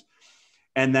against zones.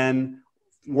 And then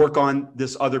work on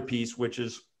this other piece, which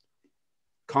is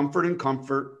comfort and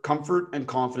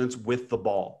confidence with the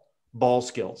ball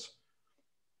skills.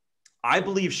 I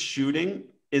believe shooting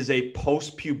is a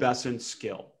post-pubescent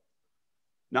skill.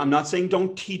 Now, I'm not saying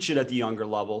don't teach it at the younger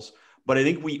levels, but I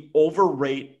think we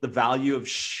overrate the value of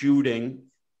shooting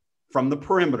from the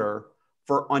perimeter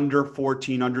for under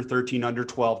 14, under 13, under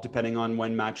 12, depending on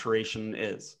when maturation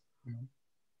is. Mm-hmm.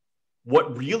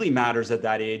 What really matters at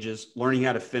that age is learning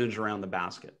how to finish around the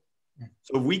basket. Mm-hmm.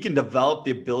 So if we can develop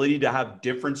the ability to have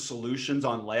different solutions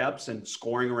on layups and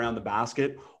scoring around the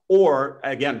basket, or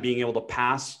again, being able to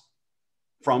pass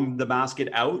from the basket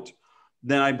out,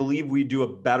 then I believe we do a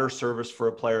better service for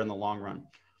a player in the long run.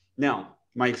 Now,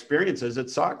 my experience is it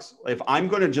sucks. If I'm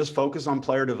going to just focus on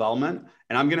player development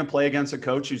and I'm going to play against a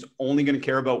coach who's only going to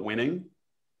care about winning,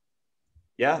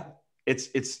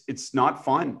 it's not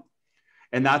fun.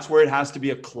 And that's where it has to be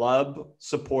a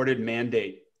club-supported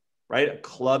mandate, right? A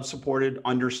club-supported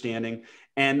understanding,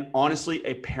 and honestly,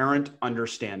 a parent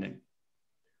understanding.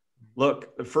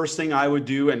 Look, the first thing I would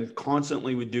do and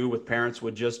constantly would do with parents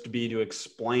would just be to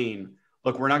explain,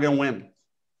 look, we're not going to win.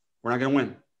 We're not going to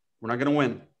win. We're not going to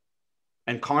win.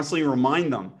 And constantly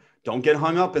remind them, don't get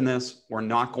hung up in this. We're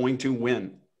not going to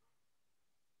win.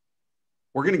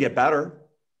 We're going to get better.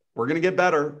 We're going to get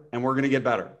better, and we're going to get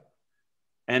better.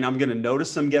 And I'm going to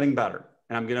notice them getting better.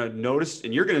 And I'm going to notice,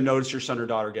 and you're going to notice your son or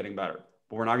daughter getting better,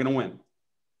 but we're not going to win,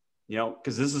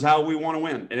 because this is how we want to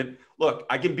win. And look,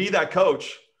 I can be that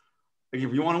coach. Like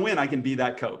if you want to win, I can be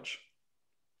that coach.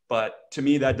 But to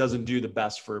me, that doesn't do the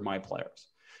best for my players.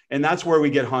 And that's where we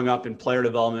get hung up in player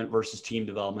development versus team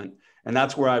development. And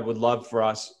that's where I would love for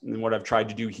us, and what I've tried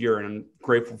to do here. And I'm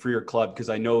grateful for your club, because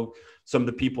I know some of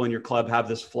the people in your club have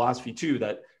this philosophy too,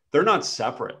 that they're not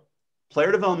separate.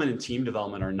 Player development and team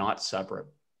development are not separate.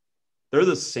 They're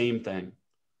the same thing.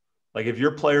 Like if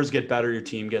your players get better, your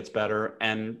team gets better,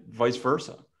 and vice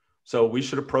versa. So we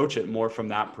should approach it more from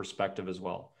that perspective as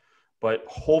well. But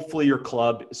hopefully your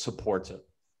club supports it.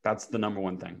 That's the number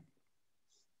one thing.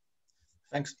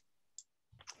 Thanks.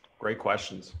 Great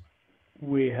questions.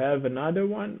 We have another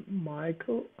one,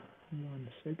 Michael. 1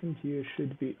 second, you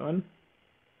should be on.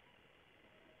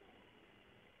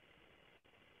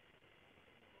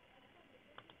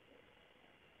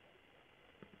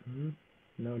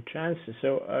 No chance.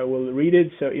 So I will read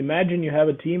it. So imagine you have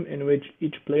a team in which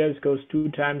each player goes 2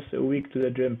 times a week to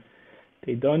the gym.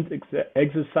 They don't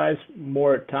exercise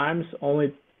more times,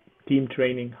 only team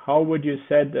training. How would you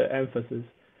set the emphasis?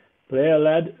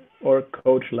 Player-led or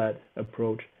coach-led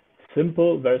approach?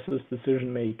 Simple versus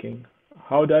decision-making.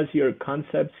 How does your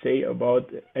concept say about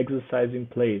exercising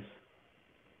plays?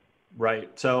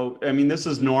 Right. So, I mean, this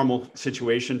is normal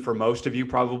situation for most of you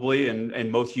probably,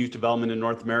 and most youth development in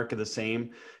North America the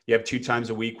same. You have 2 times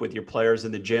a week with your players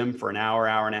in the gym for an hour,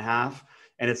 hour and a half.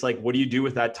 And it's like, what do you do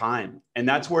with that time? And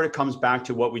that's where it comes back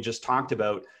to what we just talked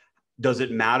about. Does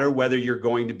it matter whether you're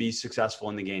going to be successful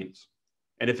in the games?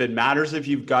 And if it matters, if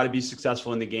you've got to be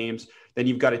successful in the games, then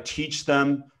you've got to teach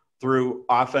them through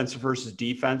offensive versus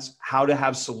defense, how to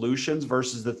have solutions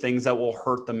versus the things that will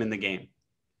hurt them in the game.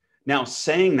 Now,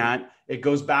 saying that, it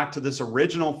goes back to this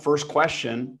original first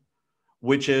question,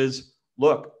 which is,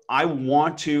 look, I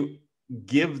want to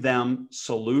give them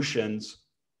solutions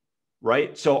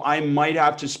right? So I might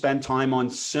have to spend time on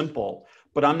simple,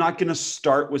 but I'm not going to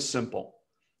start with simple.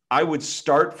 I would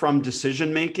start from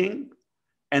decision making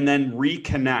and then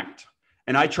reconnect.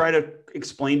 And I try to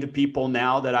explain to people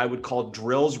now that I would call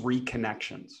drills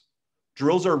reconnections.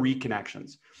 Drills are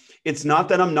reconnections. It's not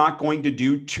that I'm not going to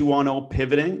do 2-on-0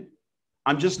 pivoting.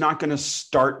 I'm just not going to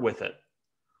start with it.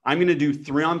 I'm going to do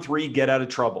 3-on-3, get out of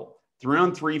trouble.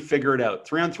 3-on-3, figure it out.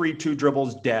 3-on-3, 2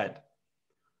 dribbles, dead.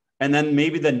 And then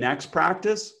maybe the next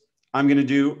practice, I'm going to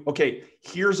do, okay,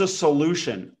 here's a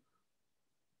solution.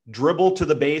 Dribble to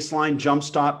the baseline, jump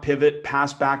stop, pivot,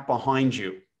 pass back behind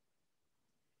you.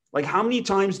 Like, how many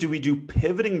times do we do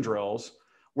pivoting drills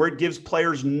where it gives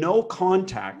players no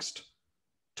context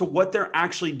to what they're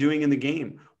actually doing in the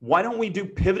game? Why don't we do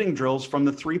pivoting drills from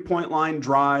the 3-point line,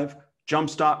 drive, jump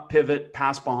stop, pivot,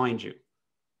 pass behind you,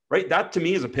 right? That to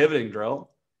me is a pivoting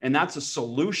drill, and that's a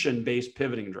solution-based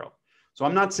pivoting drill. So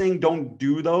I'm not saying don't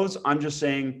do those. I'm just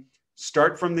saying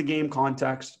start from the game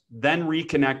context, then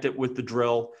reconnect it with the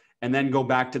drill, and then go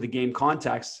back to the game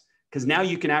context, because now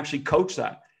you can actually coach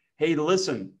that. Hey,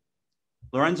 listen,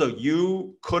 Lorenzo,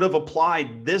 you could have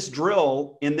applied this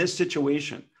drill in this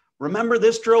situation. Remember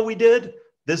this drill we did?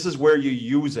 This is where you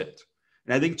use it.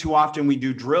 And I think too often we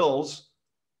do drills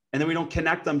and then we don't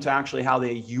connect them to actually how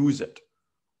they use it,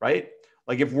 right?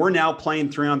 Like if we're now playing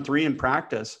 3-on-3 in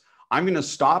practice, I'm going to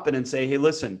stop it and say, hey,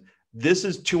 listen, this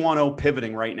is 2-on-0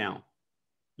 pivoting right now.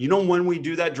 You know, when we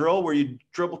do that drill where you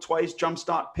dribble twice, jump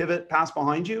stop, pivot, pass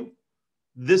behind you,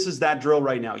 this is that drill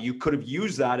right now. You could have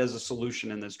used that as a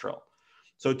solution in this drill.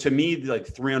 So to me, like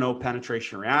 3-on-0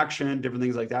 penetration reaction, different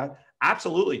things like that,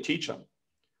 absolutely teach them,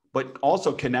 but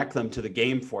also connect them to the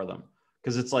game for them.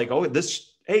 Because it's like, oh,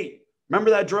 this, hey,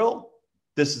 remember that drill?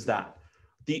 This is that.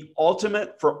 The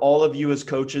ultimate for all of you as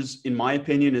coaches, in my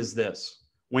opinion, is this.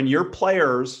 When your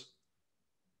players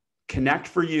connect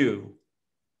for you,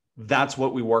 that's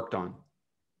what we worked on.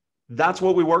 That's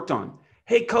what we worked on.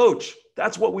 Hey, coach,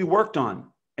 that's what we worked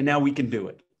on. And now we can do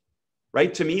it.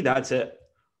 Right? To me, that's it.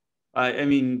 I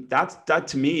mean, that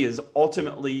to me is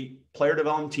ultimately player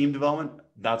development, team development.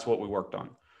 That's what we worked on.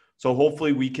 So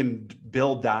hopefully we can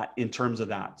build that in terms of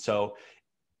that. So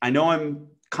I know I'm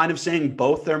kind of saying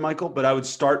both there, Michael, but I would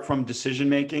start from decision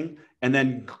making and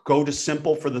then go to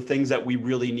simple for the things that we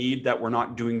really need that we're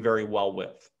not doing very well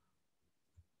with.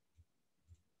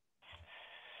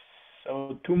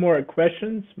 So 2 more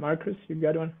questions. Marcus, you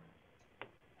got one?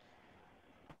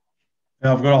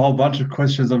 Yeah, I've got a whole bunch of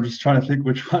questions. I'm just trying to think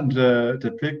which one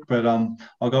to pick, but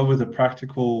I'll go with the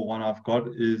practical one I've got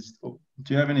is,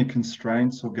 do you have any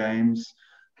constraints or games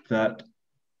that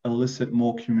elicit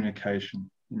more communication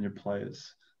in your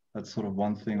players? That's sort of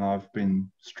one thing I've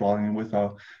been struggling with.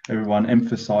 Everyone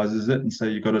emphasizes it and say,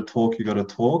 you got to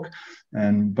talk.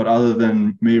 But other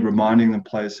than me reminding the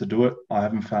players to do it, I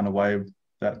haven't found a way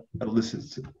that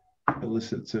elicits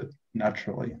it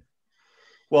naturally.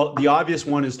 Well, the obvious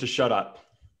one is to shut up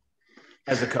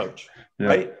as a coach,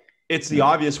 right? It's the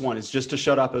obvious one is just to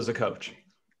shut up as a coach,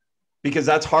 because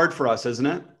that's hard for us, isn't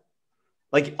it?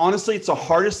 Like, honestly, it's the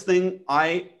hardest thing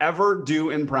I ever do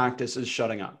in practice is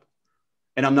shutting up,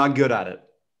 and I'm not good at it.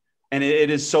 And it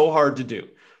is so hard to do.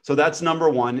 So that's number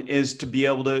one, is to be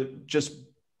able to just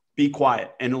be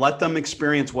quiet and let them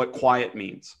experience what quiet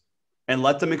means and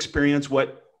let them experience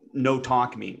what no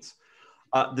talk means.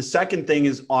 The second thing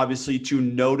is obviously to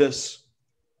notice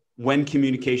when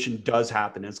communication does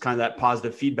happen. It's kind of that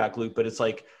positive feedback loop, but it's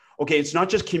like, okay, it's not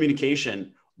just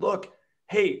communication. Look,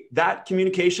 hey, that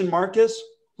communication, Marcus,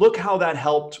 look how that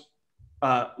helped.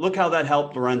 Look how that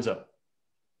helped Lorenzo.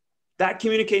 That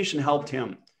communication helped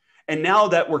him. And now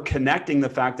that we're connecting the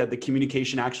fact that the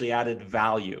communication actually added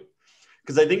value,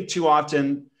 because I think too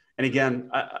often, and again,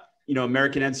 you know,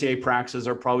 American NCAA practices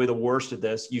are probably the worst at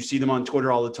this. You see them on Twitter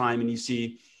all the time, and you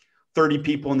see 30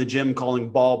 people in the gym calling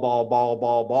ball, ball, ball,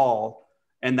 ball, ball.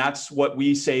 And that's what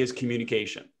we say is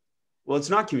communication. Well, it's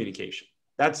not communication.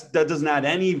 That doesn't add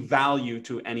any value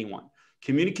to anyone.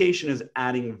 Communication is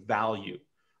adding value,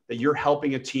 that you're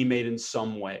helping a teammate in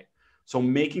some way. So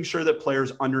making sure that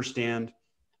players understand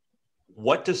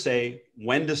what to say,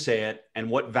 when to say it, and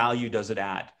what value does it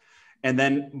add. And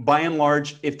then by and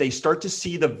large, if they start to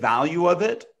see the value of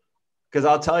it, because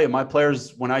I'll tell you, my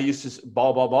players, when I used to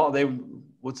ball,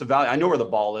 what's the value? I know where the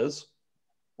ball is.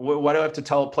 Why do I have to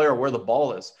tell a player where the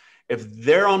ball is? If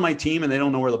they're on my team and they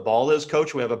don't know where the ball is,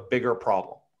 coach, we have a bigger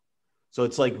problem. So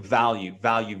it's like value.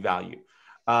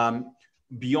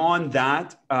 Beyond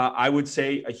that, I would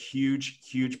say a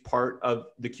huge part of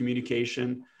the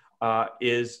communication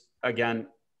is, again,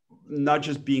 not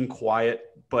just being quiet,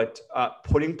 but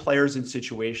putting players in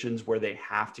situations where they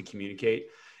have to communicate.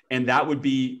 And that would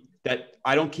be that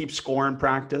I don't keep score in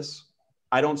practice.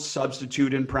 I don't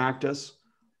substitute in practice.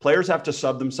 Players have to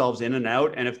sub themselves in and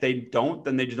out. And if they don't,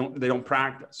 then they don't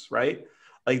practice, right?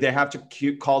 Like they have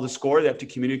to call the score. They have to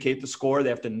communicate the score. They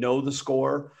have to know the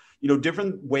score. You know,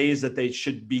 different ways that they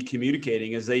should be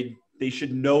communicating is they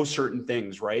should know certain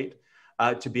things, right?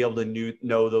 To be able to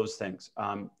know those things.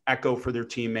 Echo for their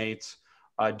teammates,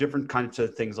 different kinds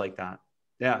of things like that.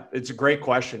 Yeah, it's a great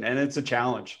question and it's a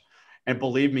challenge. And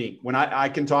believe me, when I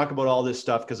can talk about all this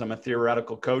stuff because I'm a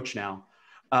theoretical coach now,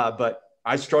 but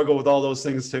I struggle with all those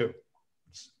things too.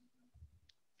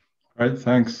 Great,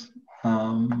 thanks.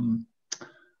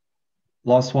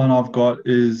 Last one I've got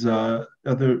is,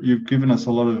 you've given us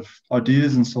a lot of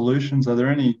ideas and solutions. Are there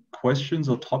any questions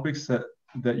or topics that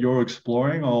you're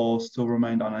exploring or still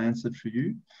remained unanswered for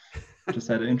you?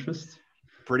 Just out of interest?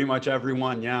 Pretty much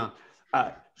everyone, yeah.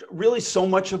 Really, so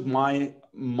much of my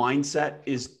mindset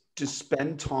is to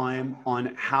spend time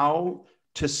on how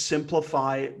to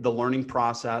simplify the learning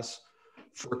process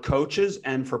for coaches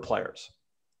and for players,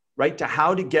 right? To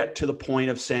how to get to the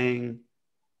point of saying,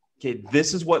 okay,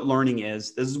 this is what learning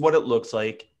is, this is what it looks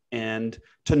like, and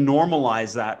to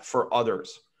normalize that for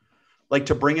others. Like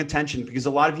to bring attention, because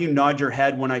a lot of you nod your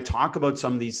head when I talk about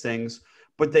some of these things,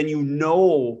 but then you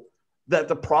know that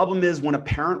the problem is when a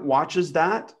parent watches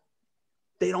that,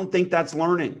 they don't think that's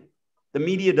learning. The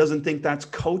media doesn't think that's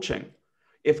coaching.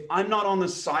 If I'm not on the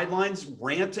sidelines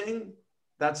ranting,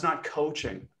 that's not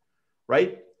coaching,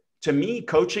 right? To me,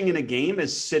 coaching in a game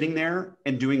is sitting there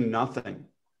and doing nothing,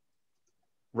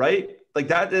 right? Like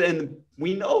that, and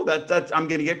we know that I'm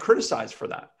going to get criticized for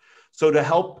that. So to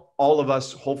help all of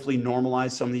us hopefully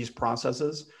normalize some of these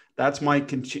processes, that's my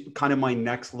kind of my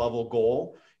next level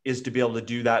goal, is to be able to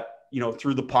do that, you know,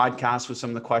 through the podcast with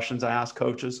some of the questions I ask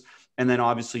coaches, and then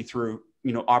obviously through,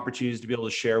 you know, opportunities to be able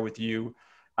to share with you,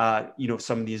 you know,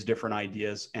 some of these different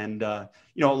ideas. And,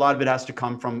 you know, a lot of it has to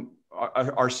come from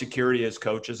our security as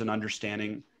coaches and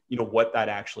understanding, you know, what that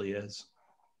actually is.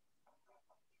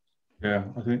 Yeah,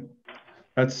 I think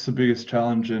that's the biggest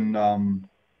challenge. And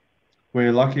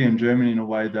we're lucky in Germany in a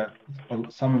way that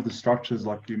some of the structures,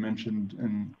 like you mentioned,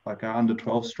 in like our under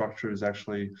 12 structure is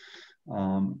actually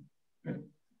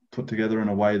put together in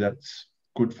a way that's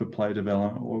good for play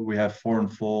development. We have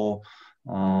 4-on-4.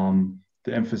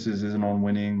 The emphasis isn't on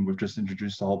winning. We've just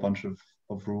introduced a whole bunch of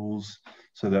rules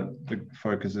so that the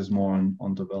focus is more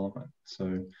on development.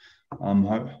 So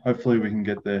hopefully we can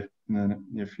get there in the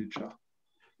near future.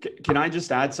 Can I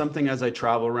just add something as I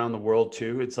travel around the world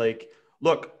too? It's like,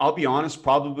 look, I'll be honest,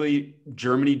 probably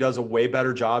Germany does a way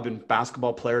better job in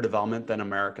basketball player development than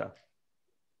America,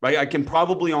 right? I can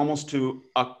probably almost to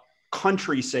a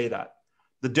country say that.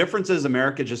 The difference is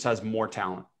America just has more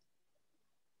talent.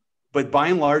 But by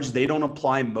and large, they don't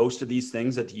apply most of these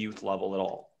things at the youth level at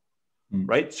all,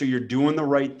 right? So you're doing the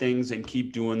right things and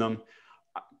keep doing them,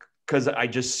 because I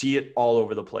just see it all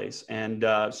over the place. And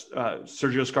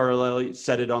Sergio Scarlelli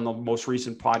said it on the most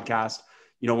recent podcast,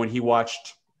 you know, when he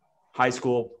watched high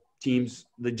school teams,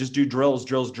 they just do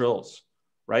drills,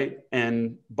 right?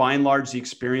 And by and large, the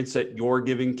experience that you're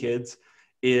giving kids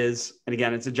is, and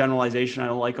again, it's a generalization, I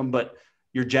don't like them, but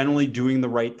you're generally doing the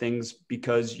right things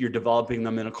because you're developing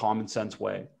them in a common sense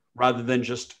way, rather than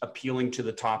just appealing to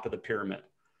the top of the pyramid,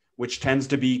 which tends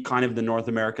to be kind of the North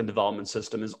American development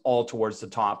system, is all towards the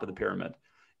top of the pyramid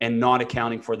and not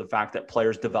accounting for the fact that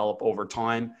players develop over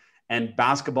time. And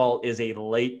basketball is a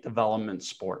late development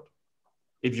sport.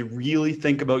 If you really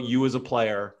think about you as a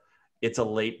player, it's a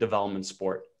late development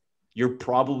sport. You're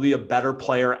probably a better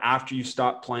player after you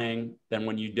stop playing than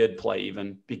when you did play,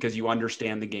 even because you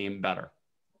understand the game better.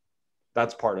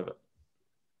 That's part of it.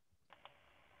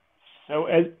 So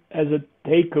as a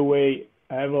takeaway,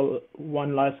 I have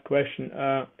one last question.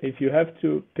 If you have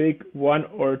to pick 1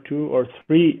 or 2 or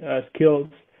 3 skills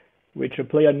which a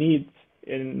player needs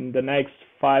in the next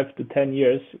 5 to 10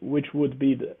 years, which would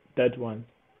be that one?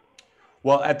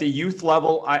 Well, at the youth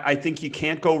level, I think you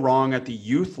can't go wrong at the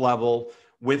youth level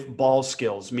with ball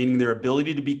skills, meaning their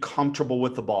ability to be comfortable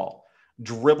with the ball,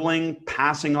 dribbling,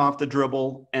 passing off the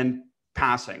dribble, and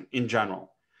passing in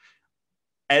general.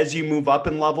 As you move up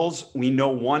in levels, we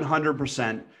know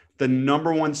 100% the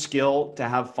number one skill to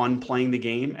have fun playing the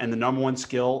game and the number one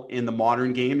skill in the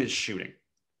modern game is shooting.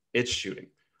 It's shooting.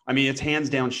 I mean, it's hands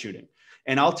down shooting.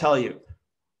 And I'll tell you,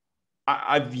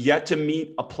 I've yet to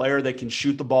meet a player that can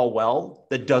shoot the ball well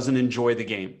that doesn't enjoy the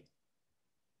game,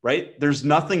 right? There's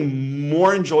nothing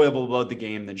more enjoyable about the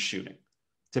game than shooting,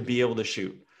 to be able to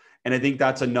shoot. And I think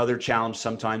that's another challenge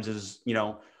sometimes is, you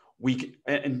know,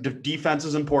 and defense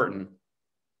is important,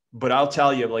 but I'll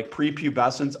tell you, like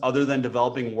prepubescence, other than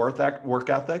developing work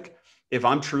ethic, if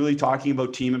I'm truly talking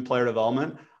about team and player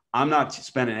development, I'm not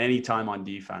spending any time on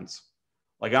defense.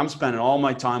 Like I'm spending all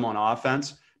my time on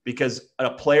offense, because a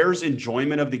player's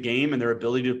enjoyment of the game and their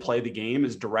ability to play the game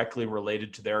is directly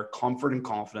related to their comfort and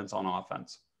confidence on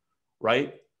offense,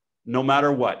 right? No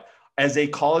matter what. As a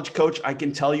college coach, I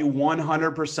can tell you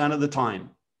 100% of the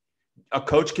time, a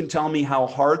coach can tell me how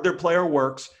hard their player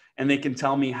works, and they can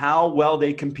tell me how well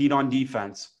they compete on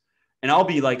defense. And I'll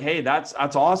be like, hey, that's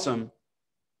awesome.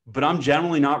 But I'm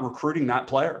generally not recruiting that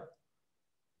player,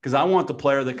 because I want the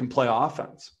player that can play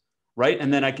offense, right?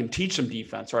 And then I can teach them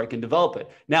defense, or I can develop it.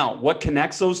 Now, what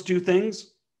connects those two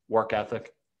things? Work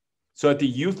ethic. So at the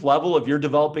youth level, if you're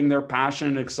developing their passion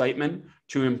and excitement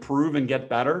to improve and get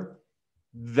better,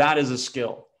 that is a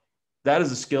skill. That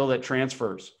is a skill that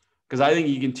transfers, because I think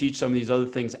you can teach some of these other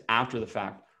things after the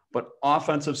fact. But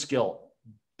offensive skill,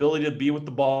 ability to be with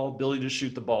the ball, ability to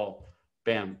shoot the ball,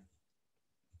 bam.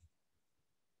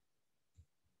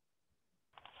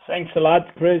 Thanks a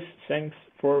lot, Chris. Thanks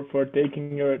for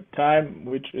taking your time,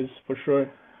 which is for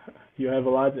sure, you have a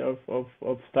lot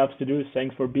of stuff to do.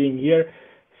 Thanks for being here.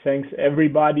 Thanks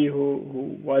everybody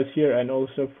who was here and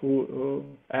also who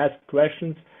asked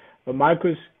questions.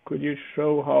 Markus, could you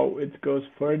show how it goes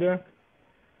further?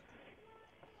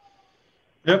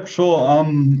 Yep, sure.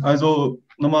 Also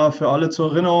nochmal für alle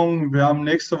zur Erinnerung, wir haben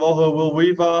nächste Woche Will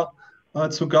Weaver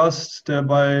zu Gast, der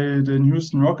bei den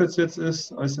Houston Rockets jetzt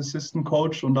ist als Assistant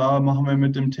Coach, und da machen wir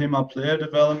mit dem Thema Player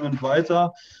Development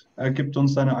weiter. Er gibt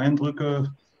uns seine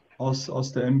Eindrücke aus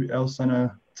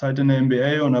seiner Zeit in der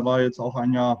NBA, und er war jetzt auch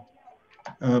ein Jahr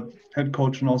Head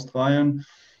Coach in Australien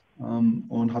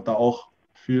und hat da auch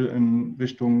viel in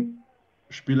Richtung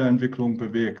Spielerentwicklung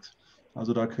bewegt.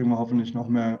 Also da kriegen wir hoffentlich noch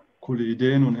mehr coole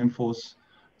Ideen und Infos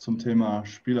zum Thema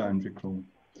Spielerentwicklung.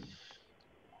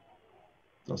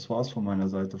 Das war's von meiner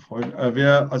Seite.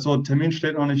 Also Termin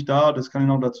steht noch nicht da, das kann ich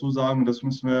noch dazu sagen. Das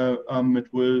müssen wir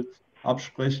mit Will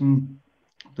absprechen.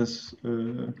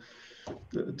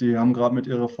 Die haben gerade mit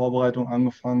ihrer Vorbereitung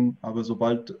angefangen, aber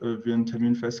sobald wir einen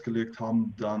Termin festgelegt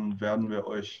haben, dann werden wir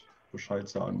euch Bescheid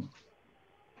sagen.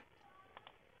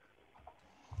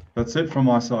 That's it from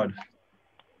my side.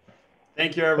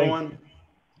 Thank you, everyone.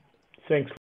 Thanks.